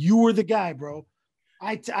 You were the guy, bro.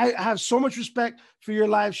 I have so much respect for your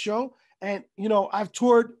live show, and I've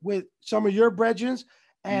toured with some of your brethren,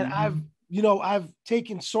 and I've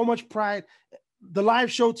taken so much pride. The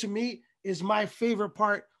live show to me is my favorite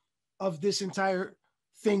part of this entire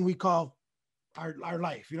thing we call our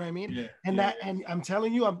life. You know what I mean? And I'm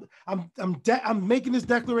telling you, I'm making this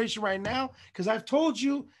declaration right now because I've told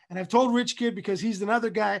you, and I've told Rich Kid because he's another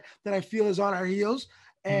guy that I feel is on our heels.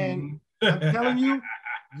 And I'm telling you,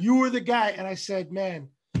 you were the guy. And I said, man,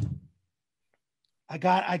 I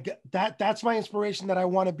got that. That's my inspiration that I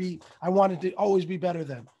want to be. I wanted to always be better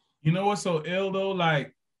than. You know what's so ill though?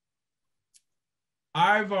 Like,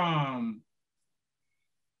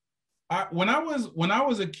 when I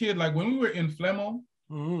was a kid, like when we were in Flemo,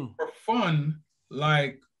 for fun,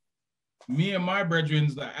 like me and my brethren,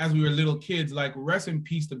 as we were little kids, like rest in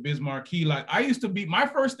peace to Biz Markie. Like I used to be, my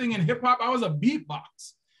first thing in hip hop, I was a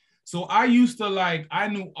beatbox. So I used to I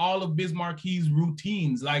knew all of Biz Markie's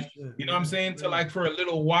routines. Like, you know what I'm saying? To like for a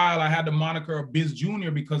little while, I had the moniker of Biz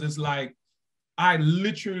Jr. because it's like, I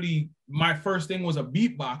literally, my first thing was a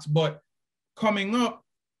beatbox, but coming up,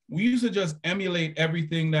 we used to just emulate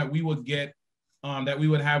everything that we would get, that we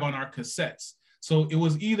would have on our cassettes. So it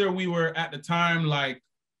was either we were at the time like,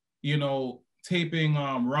 you know, taping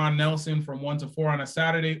Ron Nelson from 1 to 4 on a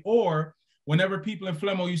Saturday, or whenever people in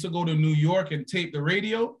Flemo used to go to New York and tape the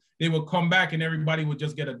radio, they would come back and everybody would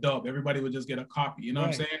just get a dub. Everybody would just get a copy. You know what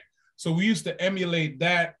I'm saying? So we used to emulate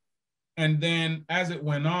that. And then as it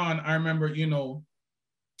went on, I remember, you know,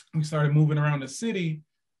 we started moving around the city.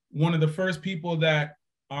 One of the first people that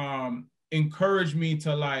encouraged me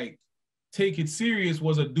to like take it serious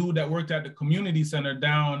was a dude that worked at the community center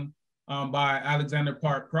down by Alexander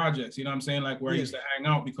Park Projects. You know what I'm saying? Like where I used to hang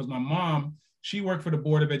out, because my mom, she worked for the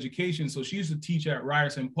Board of Education. So she used to teach at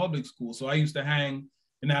Ryerson Public School. So I used to hang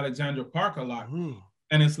in Alexander Park a lot.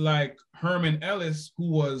 And it's like Herman Ellis,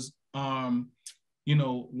 who was, you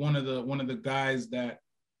know, one of the guys that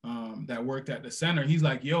worked at the center. He's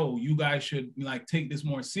like, yo, you guys should like take this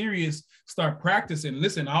more serious, start practicing.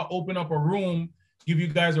 Listen, I'll open up a room, give you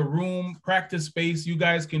guys a room, practice space. You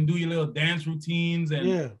guys can do your little dance routines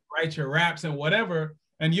and write your raps and whatever.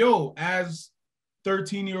 And yo, as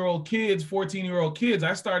 13-year-old kids, 14-year-old kids,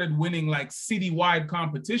 I started winning like citywide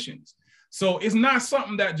competitions. So it's not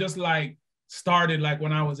something that just like started like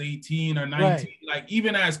when I was 18 or 19. Right. Like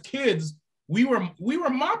even as kids, we were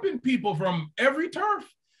mopping people from every turf.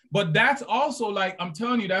 But that's also like, I'm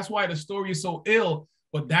telling you, that's why the story is so ill.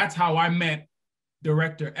 But that's how I met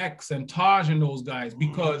Director X and Taj and those guys,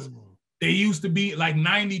 because they used to be like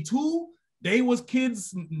 92. They was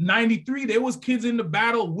kids, 93. They was kids in the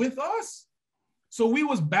battle with us. So we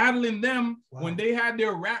was battling them when they had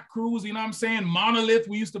their rap crews, you know what I'm saying? Monolith,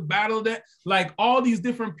 we used to battle that. Like all these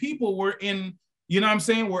different people were in, you know what I'm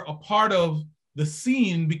saying? Were a part of the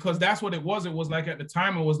scene, because that's what it was. It was like at the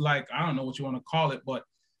time, it was like, I don't know what you want to call it, but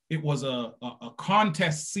it was a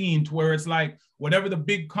contest scene to where it's like whatever the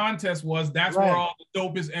big contest was, that's where all the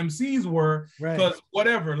dopest MCs were. Because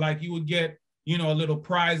whatever, like you would get, you know, a little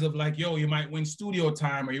prize of like, yo, you might win studio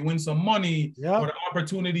time or you win some money or the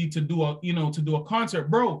opportunity to do a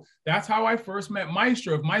concert. Bro, that's how I first met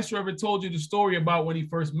Maestro. If Maestro ever told you the story about when he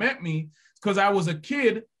first met me, it's because I was a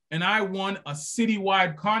kid and I won a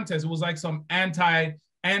citywide contest. It was like some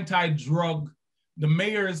anti-drug, the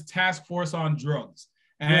mayor's task force on drugs.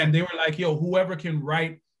 And they were like, yo, whoever can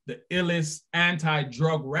write the illest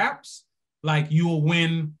anti-drug raps, like you will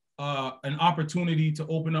win an opportunity to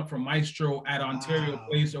open up for Maestro at Ontario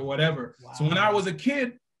Place or whatever. So when I was a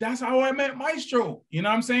kid, that's how I met Maestro. You know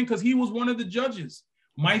what I'm saying? Because he was one of the judges.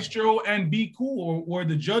 Maestro and Be Cool were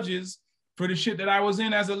the judges for the shit that I was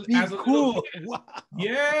in as a little kid.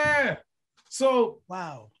 Yeah. So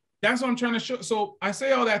that's what I'm trying to show. So I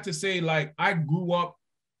say all that to say, like, I grew up,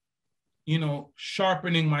 you know,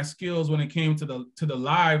 sharpening my skills when it came to the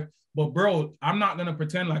live. But bro, I'm not gonna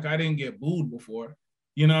pretend like I didn't get booed before.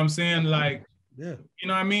 You know what I'm saying? Like, you know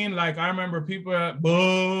what I mean? Like, I remember people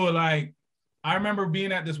boo. Like, I remember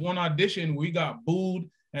being at this one audition, we got booed,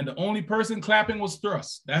 and the only person clapping was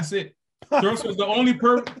Thrust. That's it. Thrust was the only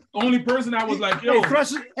person that was like, yo.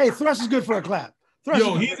 Thrust is good for a clap. Thrust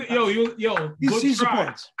he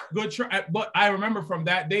supports. Good try. But I remember from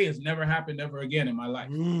that day, it's never happened ever again in my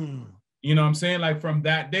life. You know what I'm saying? Like from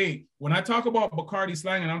that day, when I talk about Bacardi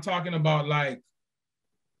slang, and I'm talking about like,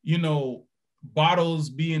 you know,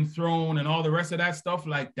 bottles being thrown and all the rest of that stuff,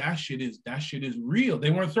 like that shit is real.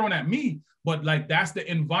 They weren't thrown at me, but like that's the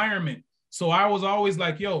environment. So I was always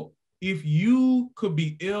like, yo, if you could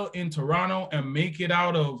be ill in Toronto and make it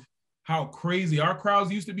out of how crazy our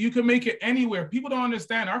crowds used to be, you can make it anywhere. People don't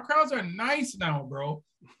understand. Our crowds are nice now, bro.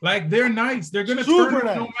 Like they're nice. They're gonna turn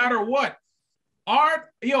up no matter what.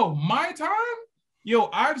 My time,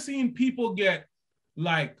 I've seen people get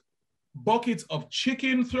like buckets of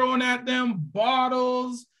chicken thrown at them,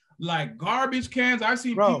 bottles, like garbage cans. I've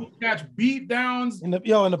seen people catch beat downs in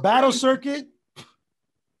the battle circuit.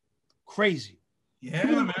 Crazy. Yeah,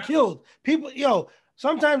 people man. Killed people.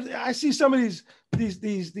 Sometimes I see some of these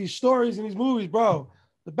stories in these movies, bro.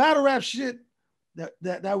 The battle rap shit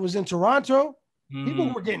that was in Toronto,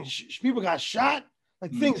 people got shot.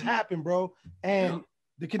 Like things happen, bro. And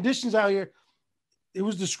the conditions out here, it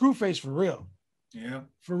was the screw face for real. Yeah.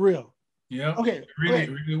 For real. Yeah. Okay. It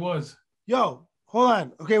really was. Yo, hold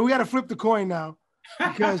on. Okay, we got to flip the coin now,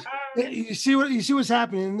 because you see what's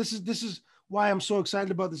happening. And this is why I'm so excited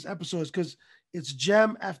about this episode, is because it's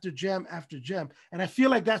gem after gem after gem, and I feel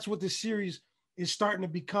like that's what this series is starting to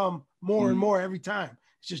become more and more every time.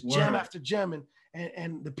 It's just gem after gem,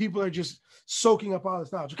 and the people are just soaking up all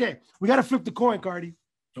this knowledge. Okay, we got to flip the coin, Cardi.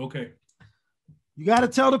 Okay. You got to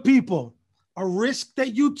tell the people a risk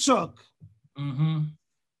that you took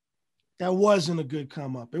that wasn't a good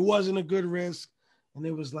come up. It wasn't a good risk. And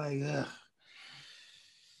it was like,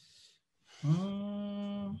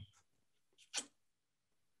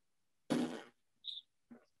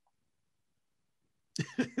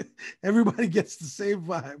 everybody gets the same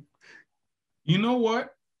vibe. You know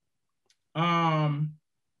what?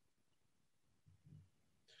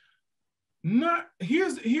 Not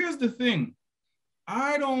here's the thing.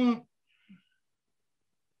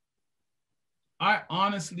 I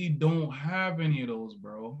honestly don't have any of those,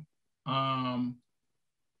 bro.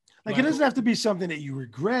 Like it doesn't have to be something that you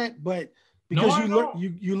regret, but because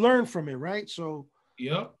you learn from it, right? So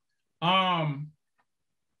yep. And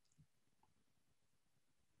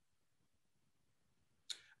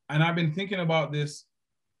I've been thinking about this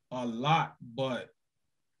a lot, but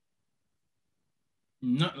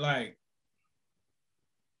not like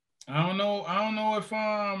I don't know if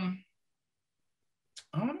I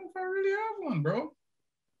don't know if I really have one, bro.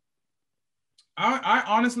 I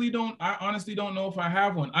honestly don't know if I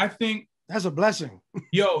have one. I think that's a blessing.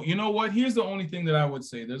 Yo, you know what? Here's the only thing that I would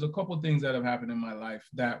say. There's a couple things that have happened in my life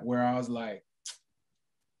where I was like,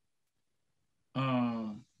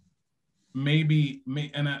 maybe,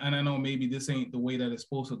 and I know maybe this ain't the way that it's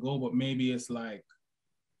supposed to go, but maybe it's like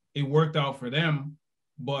it worked out for them.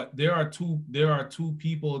 But there are two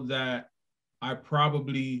people that I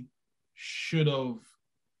probably should have,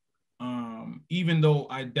 even though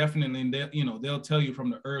I definitely, they'll tell you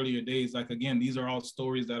from the earlier days, like, again, these are all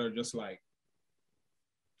stories that are just like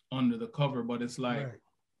under the cover, but it's like, right.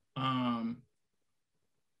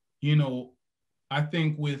 I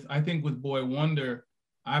think with Boy Wonder,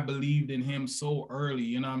 I believed in him so early,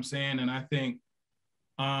 you know what I'm saying? And I think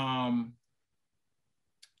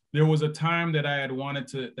there was a time that I had wanted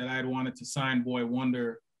to sign Boy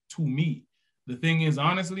Wonder to me. The thing is,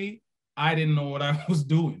 honestly, I didn't know what I was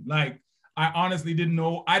doing. Like, I honestly didn't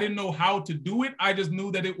know. I didn't know how to do it. I just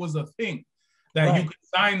knew that it was a thing that right. You could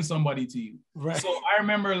sign somebody to you. Right. So I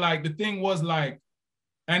remember, like, the thing was like,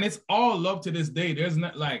 and it's all love to this day. There's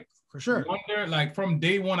not like, for sure. Wonder, like from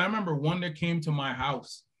day one, I remember Wonder came to my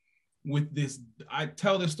house with this, I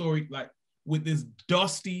tell this story, like with this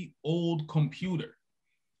dusty old computer.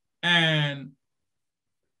 And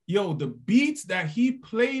yo, the beats that he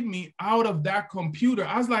played me out of that computer,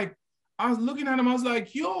 I was looking at him, I was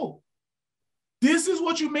like, yo, this is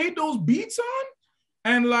what you made those beats on?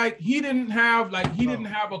 And like, he didn't have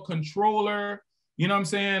a controller, you know what I'm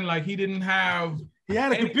saying? Like he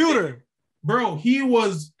had a computer. Bro, he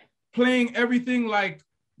was playing everything like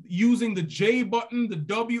using the J button, the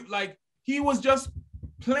W, like he was just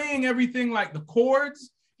playing everything like the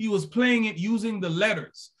chords. He was playing it using the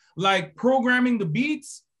letters, like programming the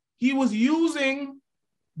beats. He was using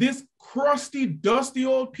this crusty, dusty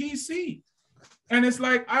old PC. And it's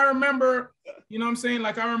like, I remember, you know what I'm saying?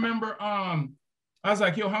 Like, I remember, I was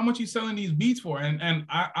like, yo, how much you selling these beats for? And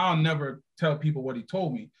I'll never tell people what he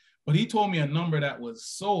told me, but he told me a number that was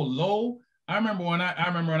so low. I remember when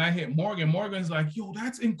I hit Morgan, Morgan's like, yo,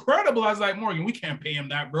 that's incredible. I was like, Morgan, we can't pay him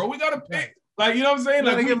that, bro. We got to pay. Like, you know what I'm saying?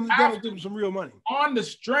 Like, we have to give him some real money. On the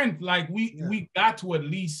strength, like, we got to at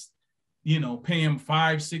least, pay him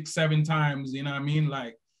 5, 6, 7 times, you know what I mean?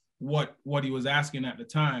 Like, what he was asking at the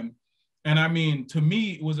time. And I mean, to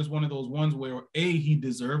me, it was just one of those ones where he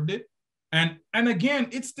deserved it. And again,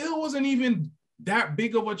 it still wasn't even that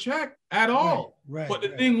big of a check at all. Right, but the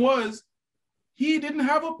thing was, he didn't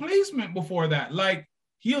have a placement before that. Like,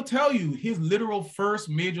 he'll tell you his literal first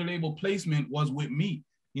major label placement was with me,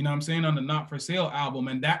 you know what I'm saying, on the Not For Sale album.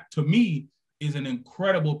 And that, to me, is an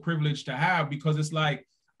incredible privilege to have, because it's like,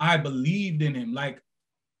 I believed in him. Like,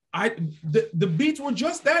 the beats were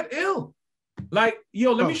just that ill. Like,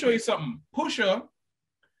 yo, let me show you something. Pusha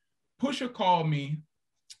called me,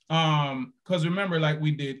 because remember, like we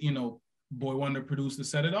did, Boy Wonder produced the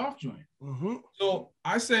Set It Off joint. Mm-hmm. So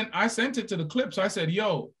I sent it to the Clips. I said,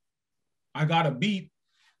 yo, I got a beat.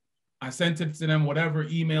 I sent it to them, whatever,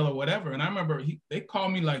 email or whatever. And I remember they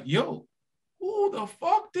called me like, yo, who the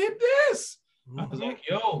fuck did this? Mm-hmm. I was like,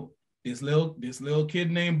 yo, this little kid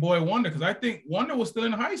named Boy Wonder, because I think Wonder was still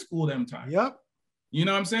in high school them time. Yep. You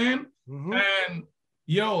know what I'm saying? Mm-hmm. And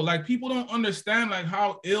yo, like, people don't understand like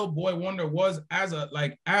how ill Boy Wonder was as a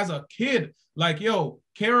kid. Like, yo,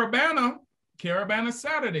 Caravana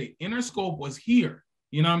Saturday, Interscope was here.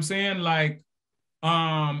 You know what I'm saying? Like,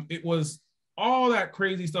 it was all that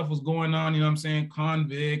crazy stuff was going on, you know what I'm saying?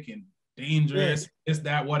 Convict and Dangerous, this,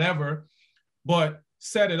 that, whatever. But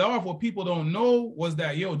Set It Off, what people don't know was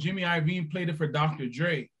that, yo, Jimmy Iovine played it for Dr.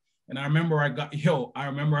 Dre. And I remember I got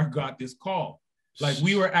this call. Like,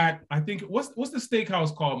 we were at, I think, what's the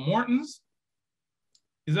steakhouse called? Morton's?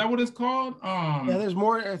 Is that what it's called? Yeah, there's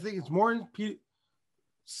more. I think it's more in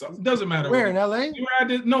so, doesn't matter. Where in LA? We were at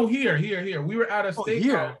this, no, here. We were at a steakhouse.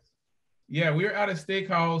 Here. Yeah, we were at a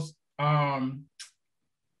steakhouse.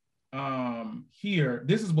 Here.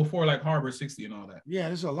 This is before like Harbor 60 and all that. Yeah,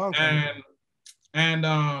 this is a long time ago. And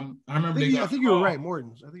I remember I think you were right,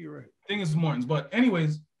 Morton's. I think you're right. I think it's Morton's. But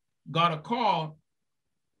anyways, got a call.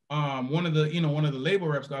 One of the label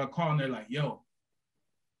reps got a call and they're like, yo,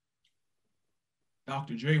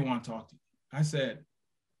 Dr. Dre want to talk to you. I said,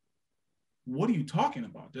 what are you talking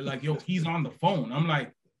about? They're like, yo, he's on the phone. I'm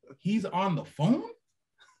like, he's on the phone?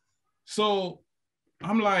 So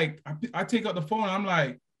I'm like, I take out the phone. I'm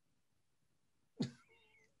like,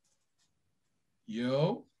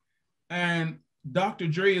 yo. And Dr.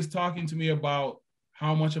 Dre is talking to me about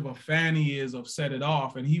how much of a fan he is of Set It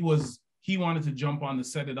Off. And he wanted to jump on the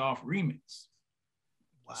Set It Off remix.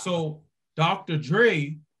 Wow. So Dr.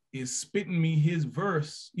 Dre is spitting me his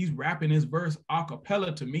verse. He's rapping his verse a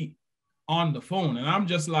cappella to me on the phone. And I'm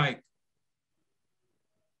just like,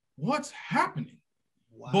 what's happening?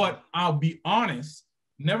 Wow. But I'll be honest,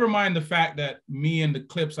 never mind the fact that me and the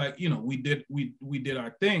Clips, like, we did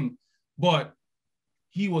our thing, but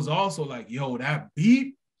he was also like, yo, that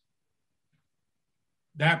beat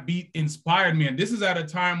inspired me. And this is at a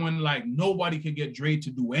time when like nobody could get Dre to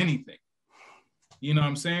do anything. You know what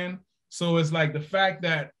I'm saying? So it's like the fact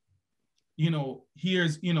that,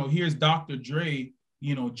 here's Dr. Dre,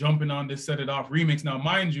 jumping on this Set It Off remix. Now,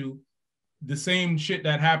 mind you, the same shit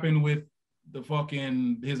that happened with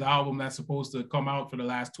his album that's supposed to come out for the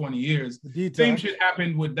last 20 years, same shit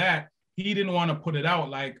happened with that. He didn't want to put it out.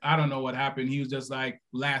 Like, I don't know what happened. He was just like,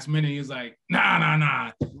 last minute, he was like,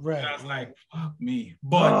 nah. Right. And I was like, fuck me.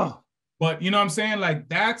 But you know what I'm saying? Like,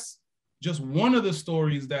 that's just one of the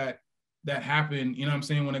stories that happened, you know what I'm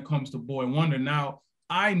saying, when it comes to Boy Wonder. Now,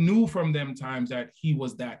 I knew from them times that he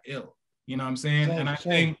was that ill. You know what I'm saying? And I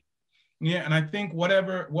think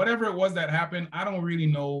whatever it was that happened, I don't really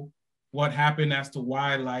know what happened as to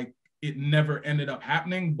why, like, it never ended up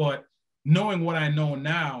happening. But knowing what I know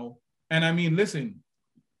now, and I mean, listen,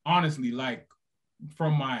 honestly, like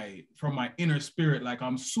from my inner spirit, like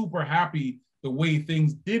I'm super happy the way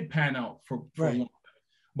things did pan out for right. One.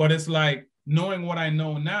 But it's like, knowing what I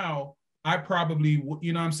know now, I probably,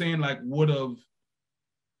 you know what I'm saying, like would have,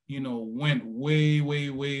 went way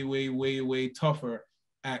tougher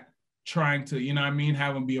at trying to, you know what I mean,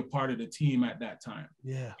 have him be a part of the team at that time.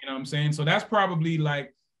 Yeah. You know what I'm saying? So that's probably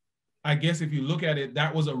like, I guess if you look at it,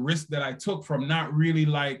 that was a risk that I took from not really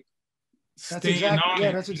like staying on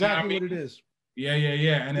it. That's exactly what it is.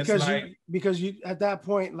 Yeah. And because you at that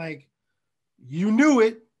point, like, you knew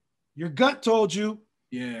it, your gut told you.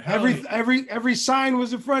 Yeah. Every sign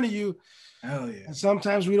was in front of you. Hell yeah. And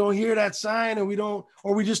sometimes we don't hear that sign, and we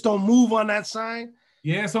just don't move on that sign.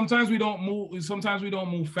 Yeah, sometimes we don't move. Sometimes we don't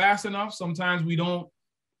move fast enough. Sometimes we don't,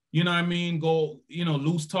 you know what I mean, go,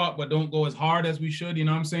 loose talk, but don't go as hard as we should. You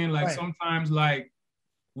know what I'm saying? Like, right. Sometimes, like,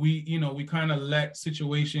 we kind of let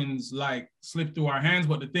situations like slip through our hands.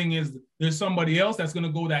 But the thing is, there's somebody else that's going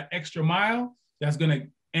to go that extra mile that's going to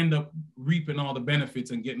end up reaping all the benefits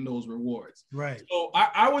and getting those rewards. Right. So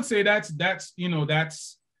I would say that's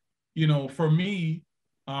for me,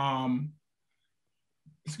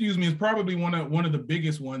 it's probably one of the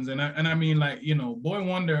biggest ones. And I mean, like, Boy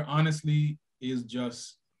Wonder, honestly, is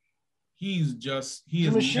just, he's a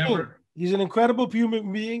machine. He's an incredible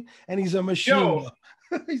human being, and he's a machine. Yo,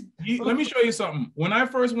 let me show you something. When I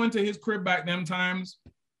first went to his crib back them times,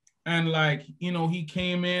 and like, he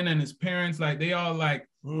came in and his parents, like, they all like,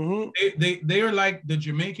 mm-hmm. they are like the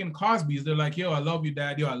Jamaican Cosbys. They're like, yo, I love you,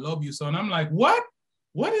 dad. Yo, I love you, son. I'm like, what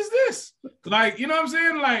is this? Like, you know what I'm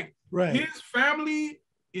saying? Like, right. His family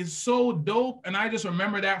is so dope. And I just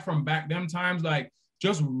remember that from back them times, like,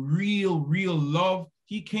 just real love.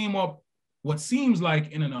 He came up what seems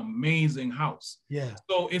like in an amazing house. Yeah.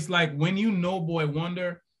 So it's like, when Boy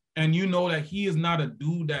Wonder, and that he is not a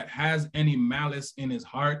dude that has any malice in his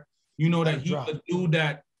heart, that he's a dude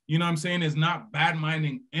that, you know what I'm saying, is not bad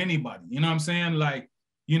minding anybody. You know what I'm saying? Like,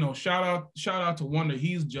 shout out to Wonder.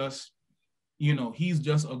 He's just, he's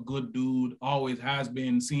just a good dude, always has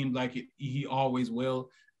been, seems like it, he always will.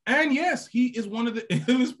 And yes, he is one of the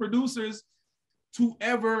illest producers to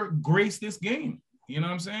ever grace this game. You know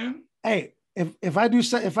what I'm saying? Hey, if I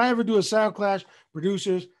ever do a Sound Clash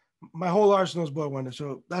producers, my whole arsenal is Boy Wonder.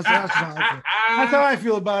 So that's how I feel. That's how I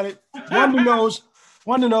feel about it. Wonder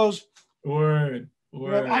knows. Word.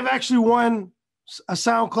 I've actually won a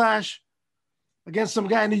Sound Clash against some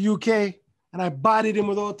guy in the UK, and I bodied him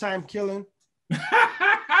with Old Time Killing.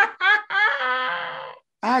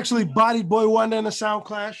 I actually bodied Boy Wonder in a Sound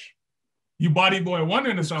Clash. You Body Boy Wonder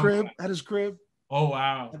in the sound crib, clash. at his crib. Oh,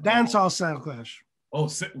 wow. A dancehall sound clash. Oh,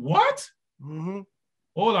 what? Mm-hmm.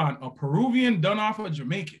 Hold on. A Peruvian done off a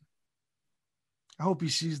Jamaican. I hope he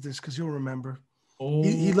sees this because he'll remember. Oh.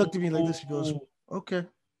 He looked at me like this. He goes, okay.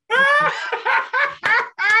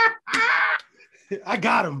 I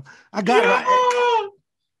got him.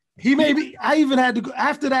 He made me. I even had to go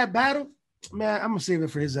after that battle. Man, I'm gonna save it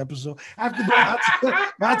for his episode. After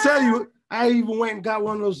I tell you, I even went and got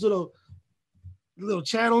one of those little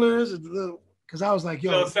channelers, because I was like,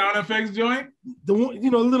 yo, little sound effects joint. The one, the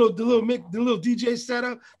little DJ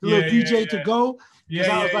setup, little DJ to go.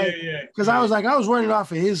 Because I was like, I was running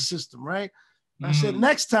off of his system, right? I said,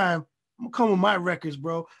 next time I'm gonna come with my records,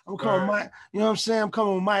 bro. I'm gonna come with my, you know what I'm saying? I'm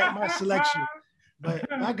coming with my selection.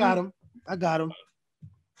 But I got him.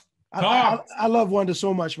 I love Wonder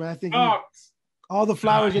so much, man. I think all the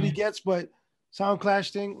flowers that he gets, but sound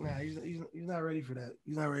clash thing, nah, he's not ready for that.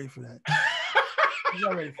 He's not ready for that. He's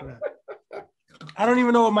not ready for that. I don't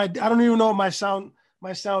even know what my sound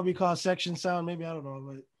would be called. Section sound, maybe, I don't know,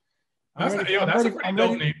 but that's a pretty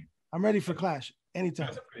dope name. I'm ready for Clash anytime.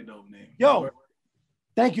 That's a pretty dope name. Yo,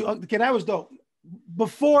 thank you. Okay, that was dope.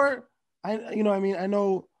 Before I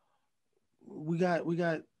know we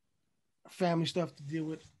got family stuff to deal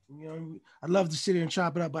with. I'd love to sit here and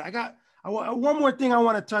chop it up, but I got one more thing I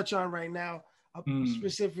want to touch on right now,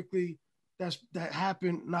 specifically that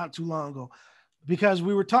happened not too long ago, because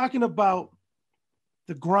we were talking about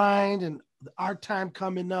the grind and our time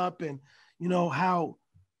coming up, and how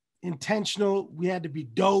intentional we had to be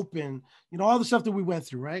dope, and all the stuff that we went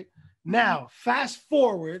through. Right now, fast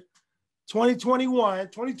forward 2021.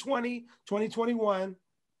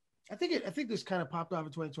 I think this kind of popped off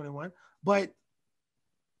in 2021, but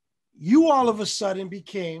you all of a sudden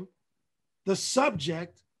became the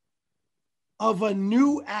subject of a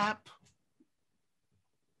new app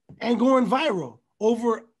and going viral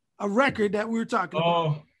over a record that we were talking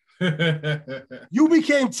about. You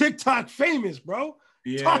became TikTok famous, bro.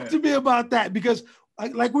 Yeah. Talk to me about that, because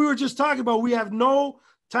like we were just talking about, we have no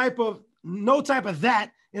type of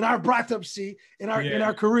that in our brought up seat in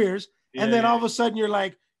our careers. And then all of a sudden you're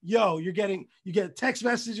like, yo, you get text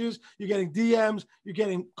messages, you're getting DMs, you're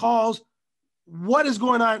getting calls. What is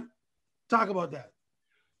going on? Talk about that.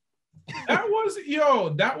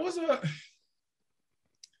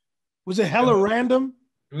 Was it hella random?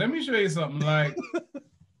 Let me show you something. Like,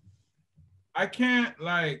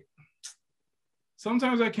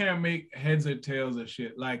 sometimes I can't make heads or tails of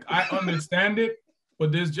shit. Like, I understand it,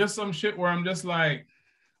 but there's just some shit where I'm just like,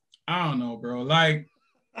 I don't know, bro. Like,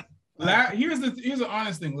 here's the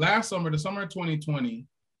honest thing. Last summer, the summer of 2020,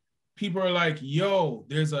 people are like, yo,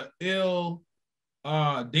 there's a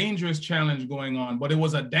dangerous challenge going on, but it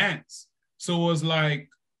was a dance. So it was like,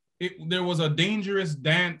 there was a dangerous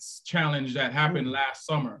dance challenge that happened last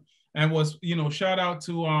summer, and was, shout out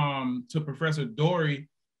to Professor Dory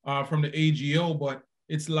from the AGO. But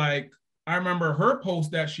it's like, I remember her post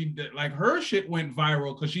that she did, like, her shit went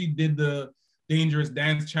viral because she did the dangerous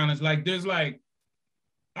dance challenge. Like, there's like,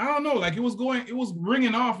 I don't know, like, it was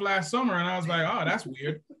ringing off last summer, and I was like, oh, that's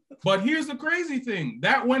weird. But here's the crazy thing,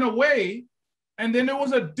 that went away, and then there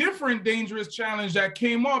was a different dangerous challenge that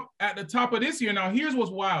came up at the top of this year. Now, here's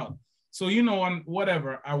what's wild. So, on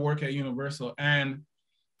whatever, I work at Universal, and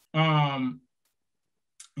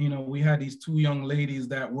we had these two young ladies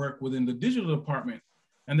that work within the digital department,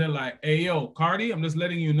 and they're like, hey, yo, Cardi, I'm just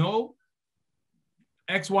letting you know,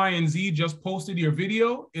 X, Y, and Z just posted your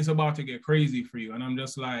video. It's about to get crazy for you. And I'm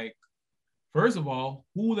just like, first of all,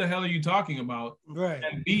 who the hell are you talking about? Right.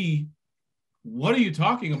 And B, what are you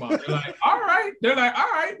talking about? They're like, all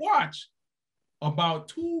right, watch. About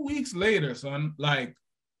 2 weeks later, son, like,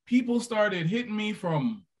 people started hitting me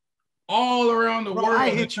from all around the world. I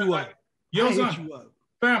hit you up. Yo, son,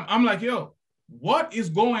 fam, I'm like, yo, what is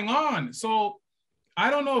going on? So I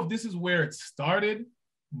don't know if this is where it started,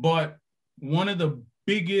 but one of the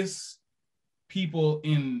biggest people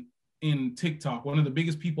in TikTok, one of the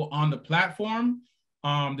biggest people on the platform,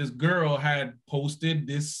 this girl had posted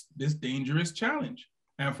this dangerous challenge.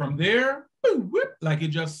 And from there, like, it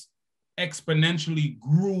just exponentially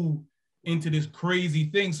grew into this crazy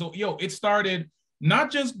thing. So, yo, it started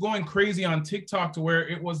not just going crazy on TikTok to where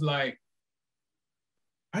it was like,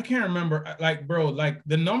 I can't remember, like, bro, like,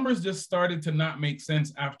 the numbers just started to not make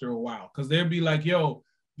sense after a while. Cause they'd be like, yo,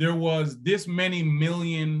 there was this many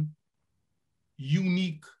million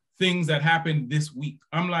unique things that happened this week.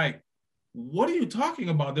 I'm like, what are you talking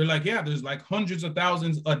about? They're like, yeah, there's like hundreds of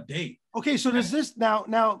thousands a day. Okay, so there's this now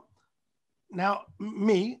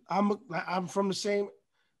me, I'm from the same,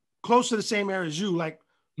 close to the same area as you, like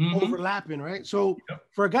overlapping, right? So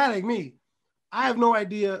for a guy like me, I have no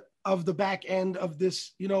idea of the back end of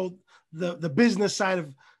this, you know, the business side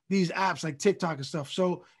of these apps like TikTok and stuff.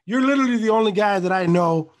 So you're literally the only guy that I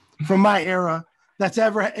know from my era that's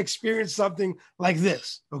ever experienced something like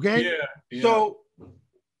this. Okay. Yeah. So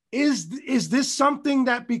is this something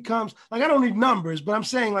that becomes like, I don't need numbers, but I'm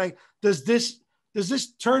saying like, does this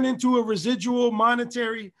turn into a residual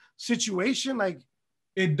monetary situation? Like,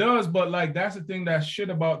 it does, but like that's the thing that's shit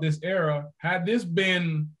about this era. Had this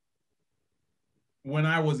been when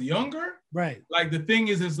I was younger, right? Like the thing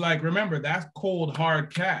is like, remember, that's cold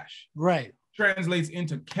hard cash. Right. Translates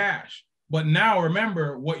into cash. But now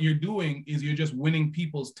remember, what you're doing is you're just winning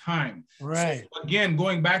people's time. Right. So again,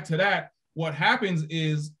 going back to that, what happens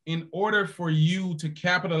is in order for you to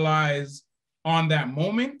capitalize on that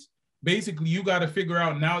moment, basically you got to figure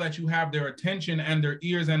out, now that you have their attention and their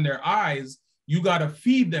ears and their eyes, you got to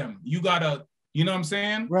feed them. You got to, you know what I'm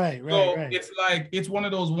saying? Right. So it's like, it's one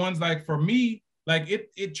of those ones, like for me, like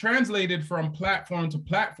it translated from platform to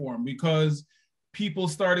platform because people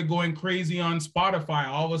started going crazy on Spotify.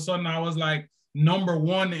 All of a sudden I was like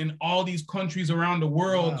 #1 in all these countries around the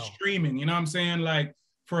world. Wow. Streaming, you know what I'm saying? Like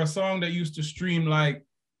for a song that used to stream like,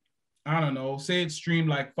 I don't know, say it streamed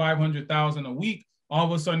like 500,000 a week, all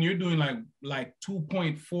of a sudden you're doing like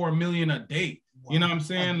 2.4 million a day. Wow. You know what I'm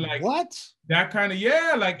saying? Like what? That kind of,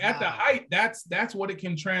 yeah, like at the height, that's what it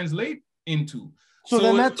can translate into. So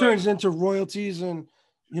then that turns into royalties and,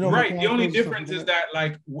 you know, right. The only difference is that,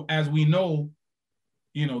 like, as we know,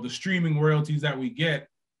 you know, the streaming royalties that we get,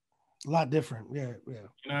 a lot different. Yeah. You know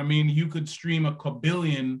what I mean? You could stream a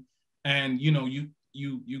kabillion and, you know,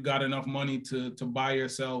 you got enough money to buy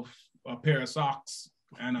yourself a pair of socks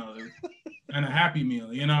and a Happy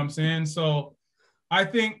Meal, you know what I'm saying? So I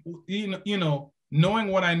think, you know, knowing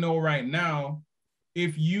what I know right now,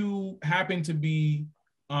 if you happen to be,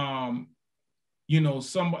 you know,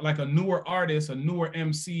 somebody like a newer artist, a newer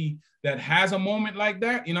MC that has a moment like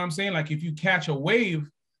that, you know what I'm saying? Like if you catch a wave,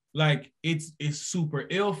 like it's super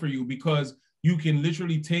ill for you because you can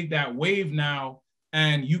literally take that wave now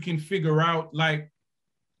and you can figure out like,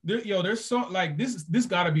 there's so like, this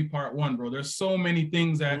gotta be part one, bro. There's so many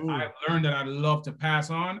things that I've learned that I'd love to pass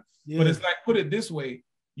on, but it's like, put it this way.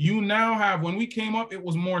 You now have, when we came up, it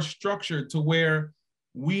was more structured to where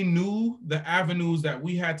we knew the avenues that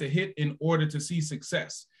we had to hit in order to see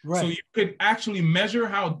success. Right. So you could actually measure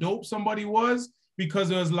how dope somebody was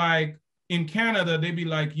because it was like in Canada, they'd be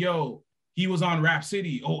like, yo, he was on Rap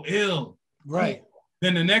City. Oh, ill. Right.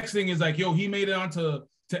 Then the next thing is like, yo, he made it onto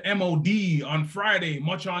MOD on Friday,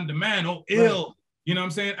 Much on Demand. Oh, ill. Right. You know what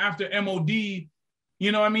I'm saying? After MOD,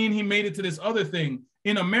 you know what I mean? He made it to this other thing.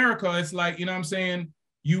 In America, it's like, you know what I'm saying?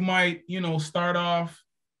 You might, you know, start off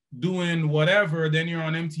doing whatever, then you're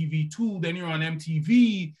on MTV2, then you're on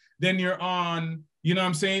MTV, then you're on, you know what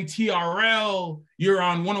I'm saying, TRL, you're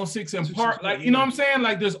on 106 and Park, like, you know what I'm saying?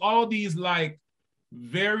 Like there's all these like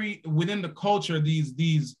very within the culture,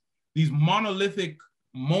 these monolithic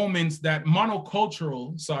moments that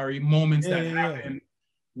monocultural, moments that happen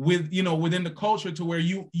with, you know, within the culture to where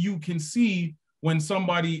you can see when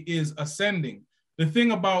somebody is ascending. The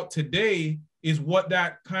thing about today is what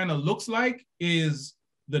that kind of looks like is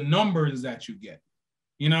the numbers that you get,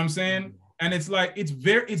 you know what I'm saying? And it's like, it's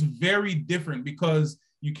very different because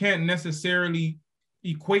you can't necessarily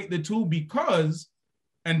equate the two because,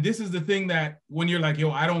 and this is the thing that when you're like,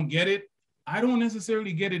 yo, I don't get it, I don't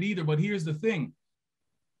necessarily get it either, but here's the thing.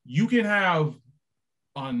 You can have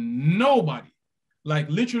a nobody, like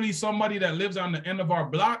literally somebody that lives on the end of our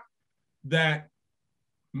block that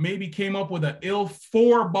maybe came up with an ill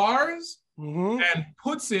 4 bars and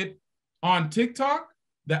puts it on TikTok.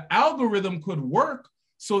 The algorithm could work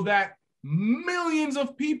so that millions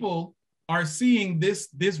of people are seeing this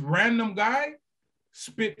random guy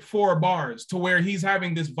spit 4 bars to where he's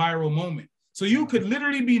having this viral moment. So you could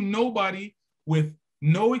literally be nobody with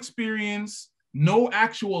no experience, no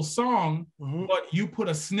actual song, but you put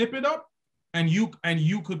a snippet up and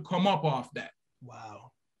you could come up off that.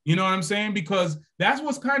 Wow. You know what I'm saying? Because that's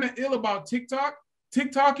what's kind of ill about TikTok.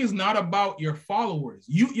 TikTok is not about your followers.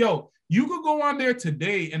 You could go on there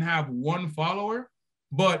today and have 1 follower,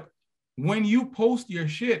 but when you post your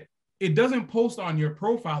shit, it doesn't post on your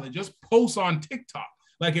profile. It just posts on TikTok.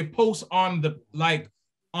 Like it posts on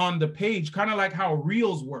the page, kind of like how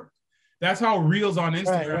Reels work. That's how Reels on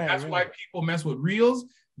Instagram. That's why people mess with Reels.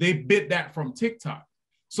 They bit that from TikTok.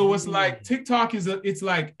 So it's like TikTok it's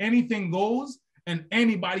like anything goes and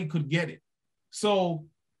anybody could get it. So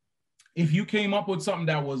if you came up with something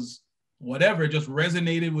that was whatever, just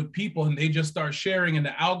resonated with people and they just start sharing and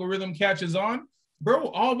the algorithm catches on, bro,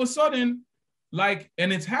 all of a sudden, like,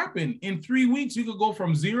 and it's happened in 3 weeks, you could go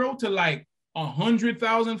from 0 to like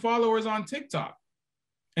 100,000 followers on TikTok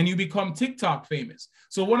and you become TikTok famous.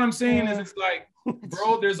 So what I'm saying is, it's like,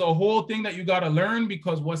 bro, there's a whole thing that you got to learn,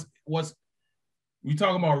 because what's we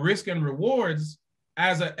talk about risk and rewards.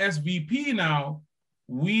 As a SVP now,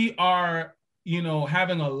 we are,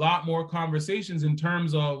 having a lot more conversations in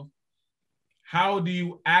terms of how do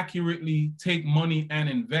you accurately take money and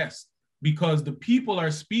invest, because the people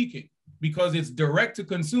are speaking, because it's direct to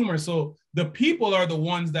consumer. So the people are the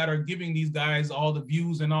ones that are giving these guys all the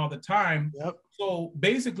views and all the time. Yep. So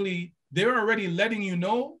basically, they're already letting you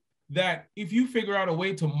know that if you figure out a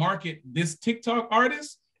way to market this TikTok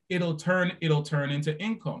artist, it'll turn into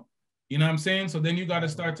income. You know what I'm saying? So then you got to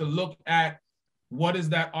start to look at, what does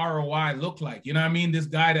that ROI look like? You know what I mean? This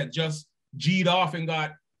guy that just G'd off and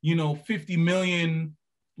got, 50 million,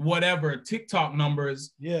 whatever, TikTok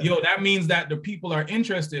numbers. Yeah. That means that the people are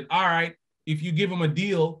interested. All right. If you give him a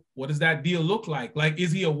deal, what does that deal look like? Like,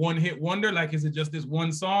 is he a one-hit wonder? Like, is it just this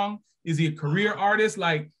one song? Is he a career artist?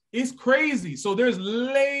 Like, it's crazy. So there's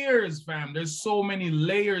layers, fam. There's so many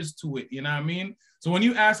layers to it. You know what I mean? So when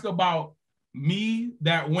you ask about me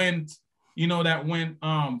that went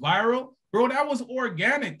viral, bro, that was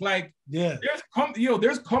organic. Like, yeah,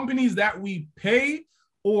 there's companies that we pay,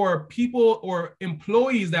 or people or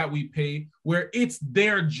employees that we pay, where it's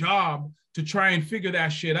their job to try and figure that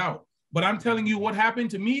shit out. But I'm telling you, what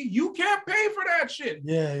happened to me, you can't pay for that shit.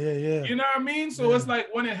 Yeah. You know what I mean? So it's like,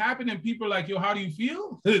 when it happened and people are like, yo, how do you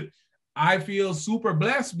feel? I feel super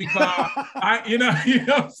blessed, because you know what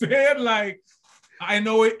I'm saying? Like, I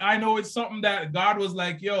know it's something that God was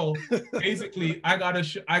like, yo, basically, I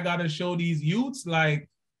gotta show these youths, like,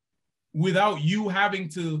 without you having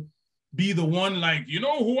to be the one, like, you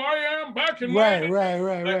know who I am back in right.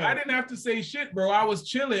 I didn't have to say shit, bro. I was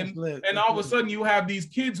chilling, and all of a sudden you have these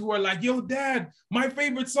kids who are like, yo, dad, my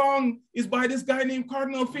favorite song is by this guy named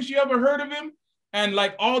Kardinal Offishall. You ever heard of him? And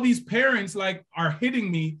like, all these parents like are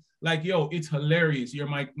hitting me like, yo, it's hilarious. You're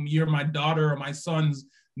my daughter or my son's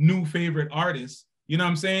new favorite artist. You know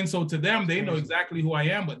what I'm saying? So to them, they know exactly who I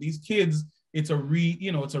am, but these kids, it's a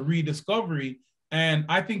rediscovery. And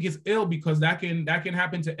I think it's ill, because that can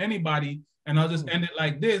happen to anybody. And I'll just end it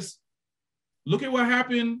like this. Look at what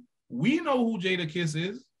happened. We know who Jadakiss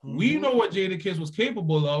is. We know what Jadakiss was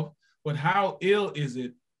capable of, but how ill is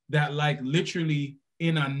it that, like, literally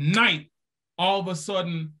in a night, all of a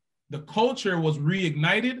sudden the culture was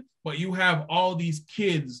reignited, but you have all these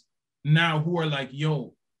kids now who are like,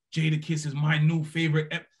 yo, Jadakiss is my new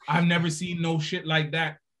favorite. I've never seen no shit like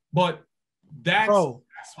that. But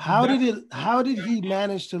how did he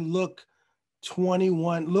manage to look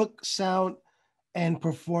 21, sound, and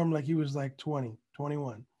perform like he was like 20,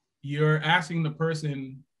 21? You're asking the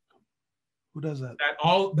person who does that.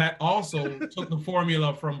 That also took the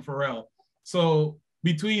formula from Pharrell. So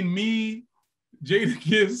between me,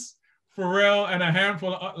 Jadakiss, Pharrell, and a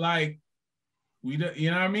handful of you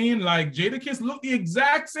know what I mean? Like, Jadakiss looked the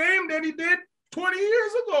exact same that he did 20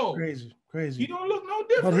 years ago. Crazy. He don't look no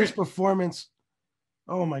different. But his performance,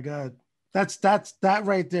 oh my God, that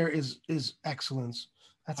right there is excellence.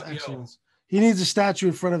 That's excellence. He needs a statue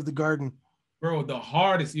in front of the garden. Bro, the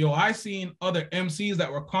hardest. I seen other MCs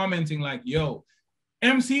that were commenting like, yo,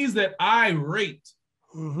 MCs that I rate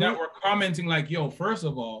that were commenting like, yo, first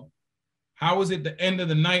of all, how is it the end of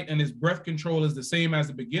the night and his breath control is the same as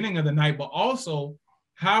the beginning of the night? But also,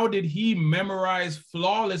 how did he memorize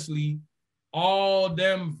flawlessly all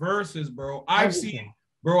them verses, bro? I've seen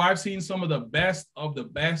some of the best of the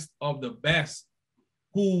best of the best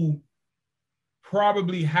who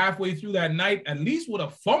probably halfway through that night at least would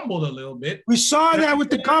have fumbled a little bit. We saw that with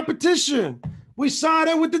the competition. We saw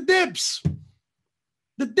that with the dips.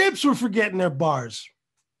 The dips were forgetting their bars.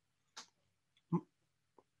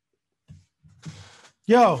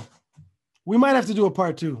 Yo, we might have to do a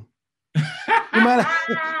part two. we might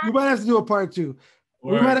have to do a part two.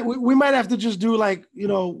 We might have to just do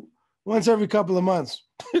once every couple of months.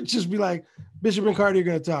 Just be like, Bishop and Cardi are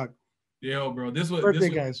gonna talk. Yo, bro, this was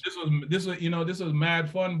mad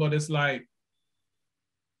fun, but it's like,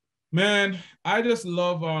 man, I just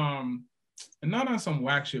love and not on some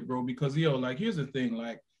whack shit, bro, because here's the thing,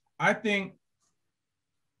 I think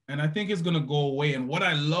it's gonna go away. And what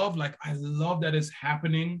I love that it's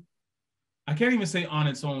happening. I can't even say on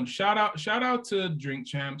its own. Shout out to Drink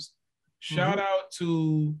Champs. Shout out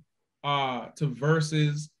to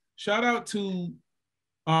Versus. Shout out to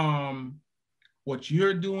what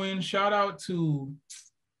you're doing. Shout out to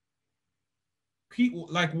people.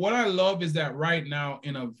 Like, what I love is that right now,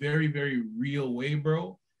 in a very, very real way,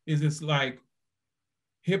 bro, is it's like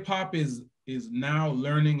hip hop is now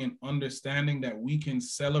learning and understanding that we can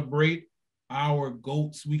celebrate our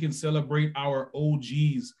GOATs. We can celebrate our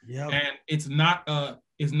OGs. Yep. And it's not a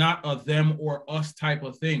them or us type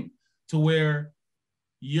of thing, to where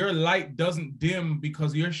your light doesn't dim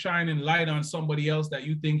because you're shining light on somebody else that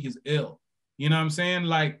you think is ill. You know what I'm saying?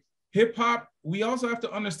 Like hip hop, we also have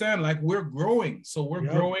to understand, like, we're growing. So we're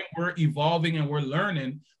growing, we're evolving, and we're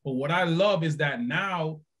learning. But what I love is that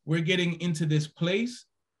now we're getting into this place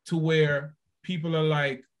to where people are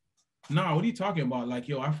like, nah, what are you talking about? Like,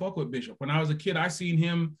 yo, I fuck with Bishop. When I was a kid, I seen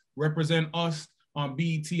him represent us on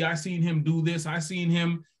BET. I seen him do this. I seen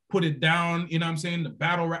him put it down. You know what I'm saying? The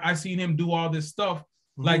battle, I seen him do all this stuff.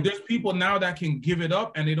 Like, there's people now that can give it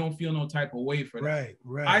up and they don't feel no type of way for that.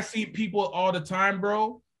 Right. I see people all the time,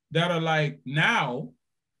 bro, that are like,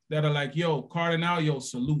 yo, Kardinal, yo,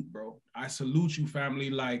 salute, bro. I salute you, family.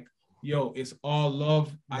 Like, yo, it's all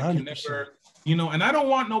love. 100%. I can never, and I don't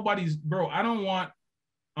want nobody's, bro, I'm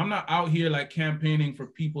not out here like campaigning for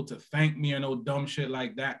people to thank me or no dumb shit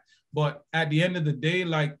like that. But at the end of the day,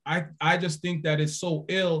 like, I just think that it's so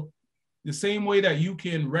ill. The same way that you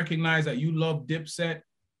can recognize that you love Dipset,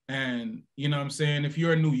 and you know what I'm saying, if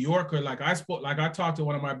you're a New Yorker, like I talked to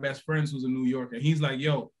one of my best friends who's a New Yorker, and he's like,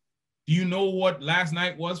 yo, do you know what last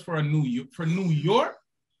night was for New York?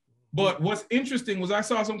 But what's interesting was I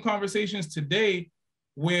saw some conversations today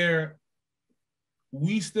where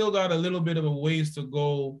we still got a little bit of a ways to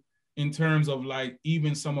go in terms of, like,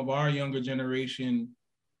 even some of our younger generation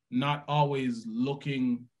not always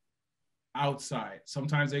looking outside.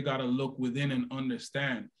 Sometimes they got to look within and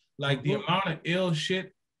understand. Like, the amount of ill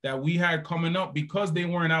shit that we had coming up, because they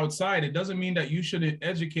weren't outside, it doesn't mean that you shouldn't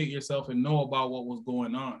educate yourself and know about what was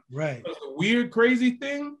going on. Right. Because the weird, crazy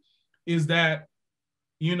thing is that,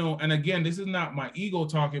 and again, this is not my ego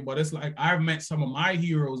talking, but it's like, I've met some of my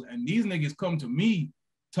heroes and these niggas come to me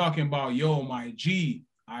talking about, yo, my G,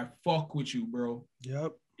 I fuck with you, bro.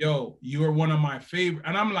 Yep. Yo, you're one of my favorite.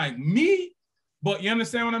 And I'm like, me? But you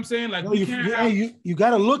understand what I'm saying? Like, you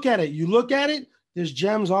got to look at it. You look at it, there's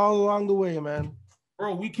gems all along the way, man.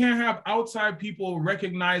 Bro, we can't have outside people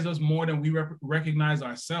recognize us more than we recognize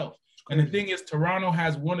ourselves. And the thing is, Toronto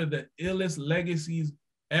has one of the illest legacies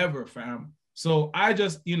ever, fam. So I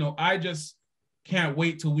just can't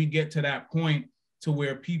wait till we get to that point to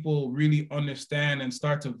where people really understand and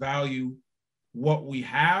start to value what we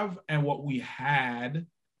have and what we had,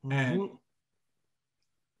 and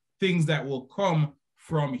things that will come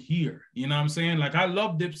from here. You know what I'm saying? Like, I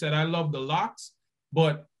love Dipset, I love the Locks,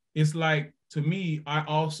 but it's like, to me, I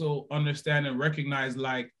also understand and recognize,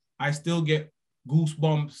 like, I still get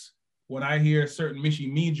goosebumps when I hear certain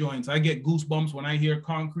Michie Me joints. I get goosebumps when I hear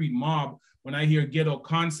Concrete Mob, when I hear Ghetto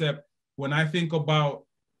Concept, when I think about,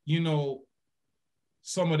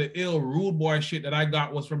 some of the ill Rude Boy shit that I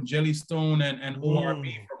got was from Jellystone and ORB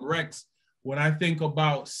from Rex. When I think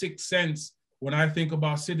about 6 Sense, when I think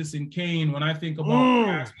about Citizen Kane, when I think about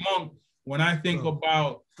Cass Monk, when I think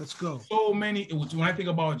about so many, when I think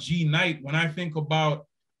about G Knight, when I think about,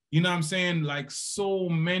 you know what I'm saying, like, so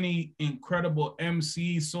many incredible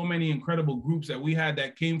MCs, so many incredible groups that we had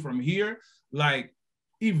that came from here, like,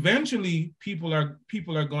 eventually people are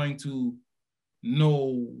going to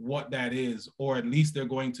know what that is, or at least they're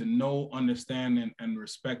going to know, understand, and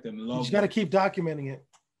respect and love. You just got to keep documenting it.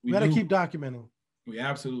 We got to keep documenting. We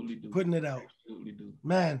absolutely do. Putting it out. Absolutely do.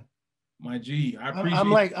 Man. My G, I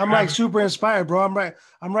appreciate I'm like super inspired, bro.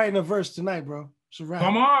 I'm writing a verse tonight, bro. It's a rap.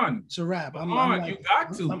 Come on. It's a rap. Come on, you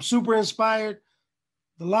got to. I'm super inspired.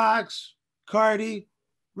 The Locks, Cardi,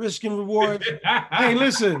 Risk and Reward. Hey,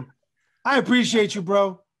 listen, I appreciate you,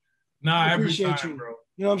 bro. Nah, I appreciate you, bro.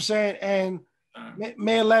 You know what I'm saying? And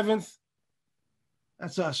May 11th,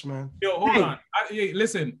 that's us, man. Yo, hold on.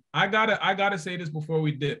 Listen, I gotta say this before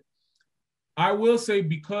we dip. I will say,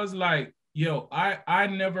 because, like, yo, I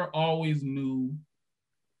never always knew,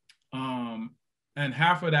 and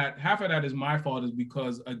half of that is my fault, is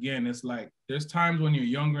because, again, it's like, there's times when you're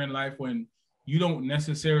younger in life when you don't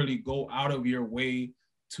necessarily go out of your way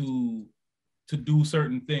to do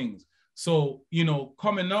certain things. So,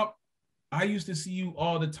 coming up, I used to see you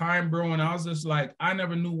all the time, bro, and I was just like, I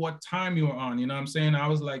never knew what time you were on, you know what I'm saying? I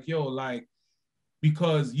was like, yo, like,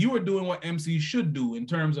 because you were doing what MC should do in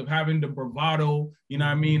terms of having the bravado, you know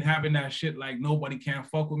what I mean? Having that shit, like, nobody can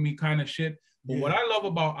fuck with me kind of shit. But what I love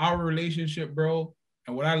about our relationship, bro,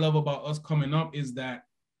 and what I love about us coming up is that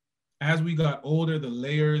as we got older, the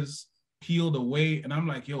layers peeled away, and I'm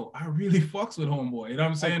like, yo, I really fucks with homeboy. You know what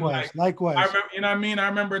I'm saying? Likewise. I remember, you know what I mean? I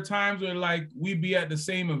remember times where, like, we'd be at the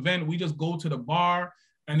same event, we just go to the bar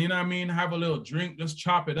and, you know what I mean, have a little drink, just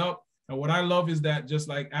chop it up. And what I love is that, just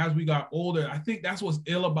like, as we got older, I think that's what's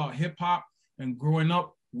ill about hip hop and growing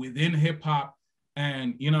up within hip hop,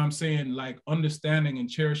 and you know what I'm saying, like understanding and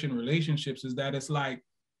cherishing relationships is that it's like,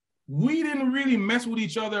 we didn't really mess with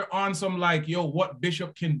each other on some like, yo, what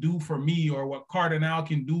Bishop can do for me or what Kardinal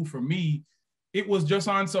can do for me. It was just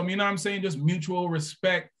on some, you know what I'm saying, just mutual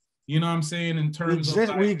respect, you know what I'm saying, in terms of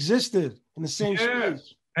like, we existed in the same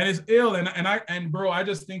space. And it's ill. And bro, I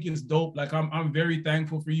just think it's dope. Like I'm very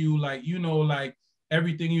thankful for you. Like, you know, like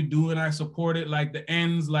everything you do, and I support it. Like the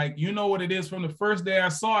ends, like, you know what it is. From the first day I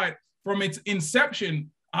saw it, from its inception,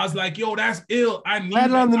 I was like, yo, that's ill. I need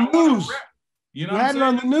it on the news. You know, you had it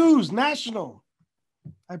on the news, national.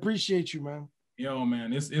 I appreciate you, man. Yo,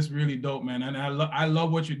 man, it's really dope, man. And I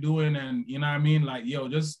love what you're doing. And you know what I mean? Like, yo,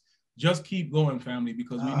 just keep going, family,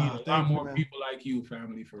 because we need a lot more people like you,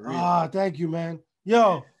 family, for real. Thank you, man.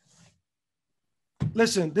 Yo,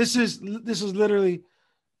 listen, this is literally,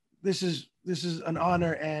 this is an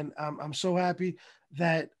honor, and I'm so happy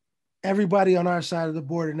that everybody on our side of the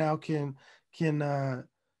border now can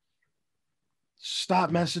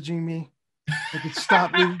stop messaging me. They can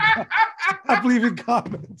stop leaving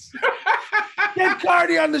comments. Get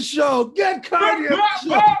Cardi on the show. Get Cardi on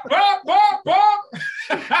the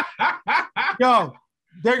show. Yo,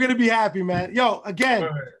 they're gonna be happy, man. Yo, again,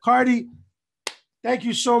 Cardi, thank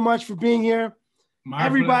you so much for being here.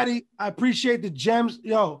 Everybody, I appreciate the gems.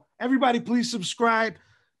 Yo, everybody, please subscribe.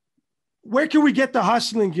 Where can we get the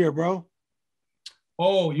hustling gear, bro?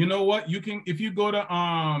 Oh, you know what? You can, if you go to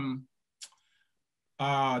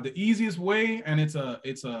the easiest way, and it's a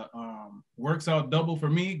works out double for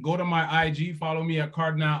me. Go to my IG, follow me at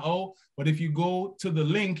Kardinal O. But if you go to the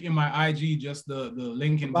link in my IG, just the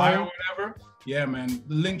link in bio or whatever, yeah, man,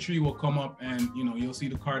 the link tree will come up, and you know, you'll see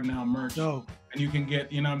the Kardinal merch. And you can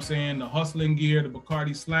get, you know what I'm saying, the hustling gear, the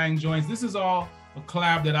Bacardi slang joints. This is all a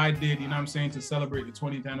collab that I did, you know what I'm saying, to celebrate the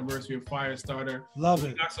 20th anniversary of Firestarter. Love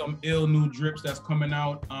it. We got some ill new drips that's coming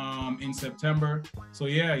out in September. So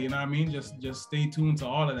yeah, you know what I mean? Just stay tuned to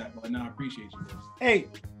all of that. But no, I appreciate you guys. Hey,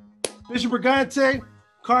 Bishop Brigante,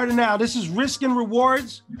 Kardinal, this is Risk and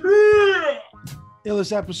Rewards. Yeah!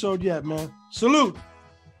 Illest episode yet, man. Salute.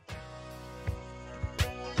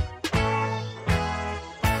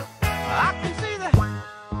 I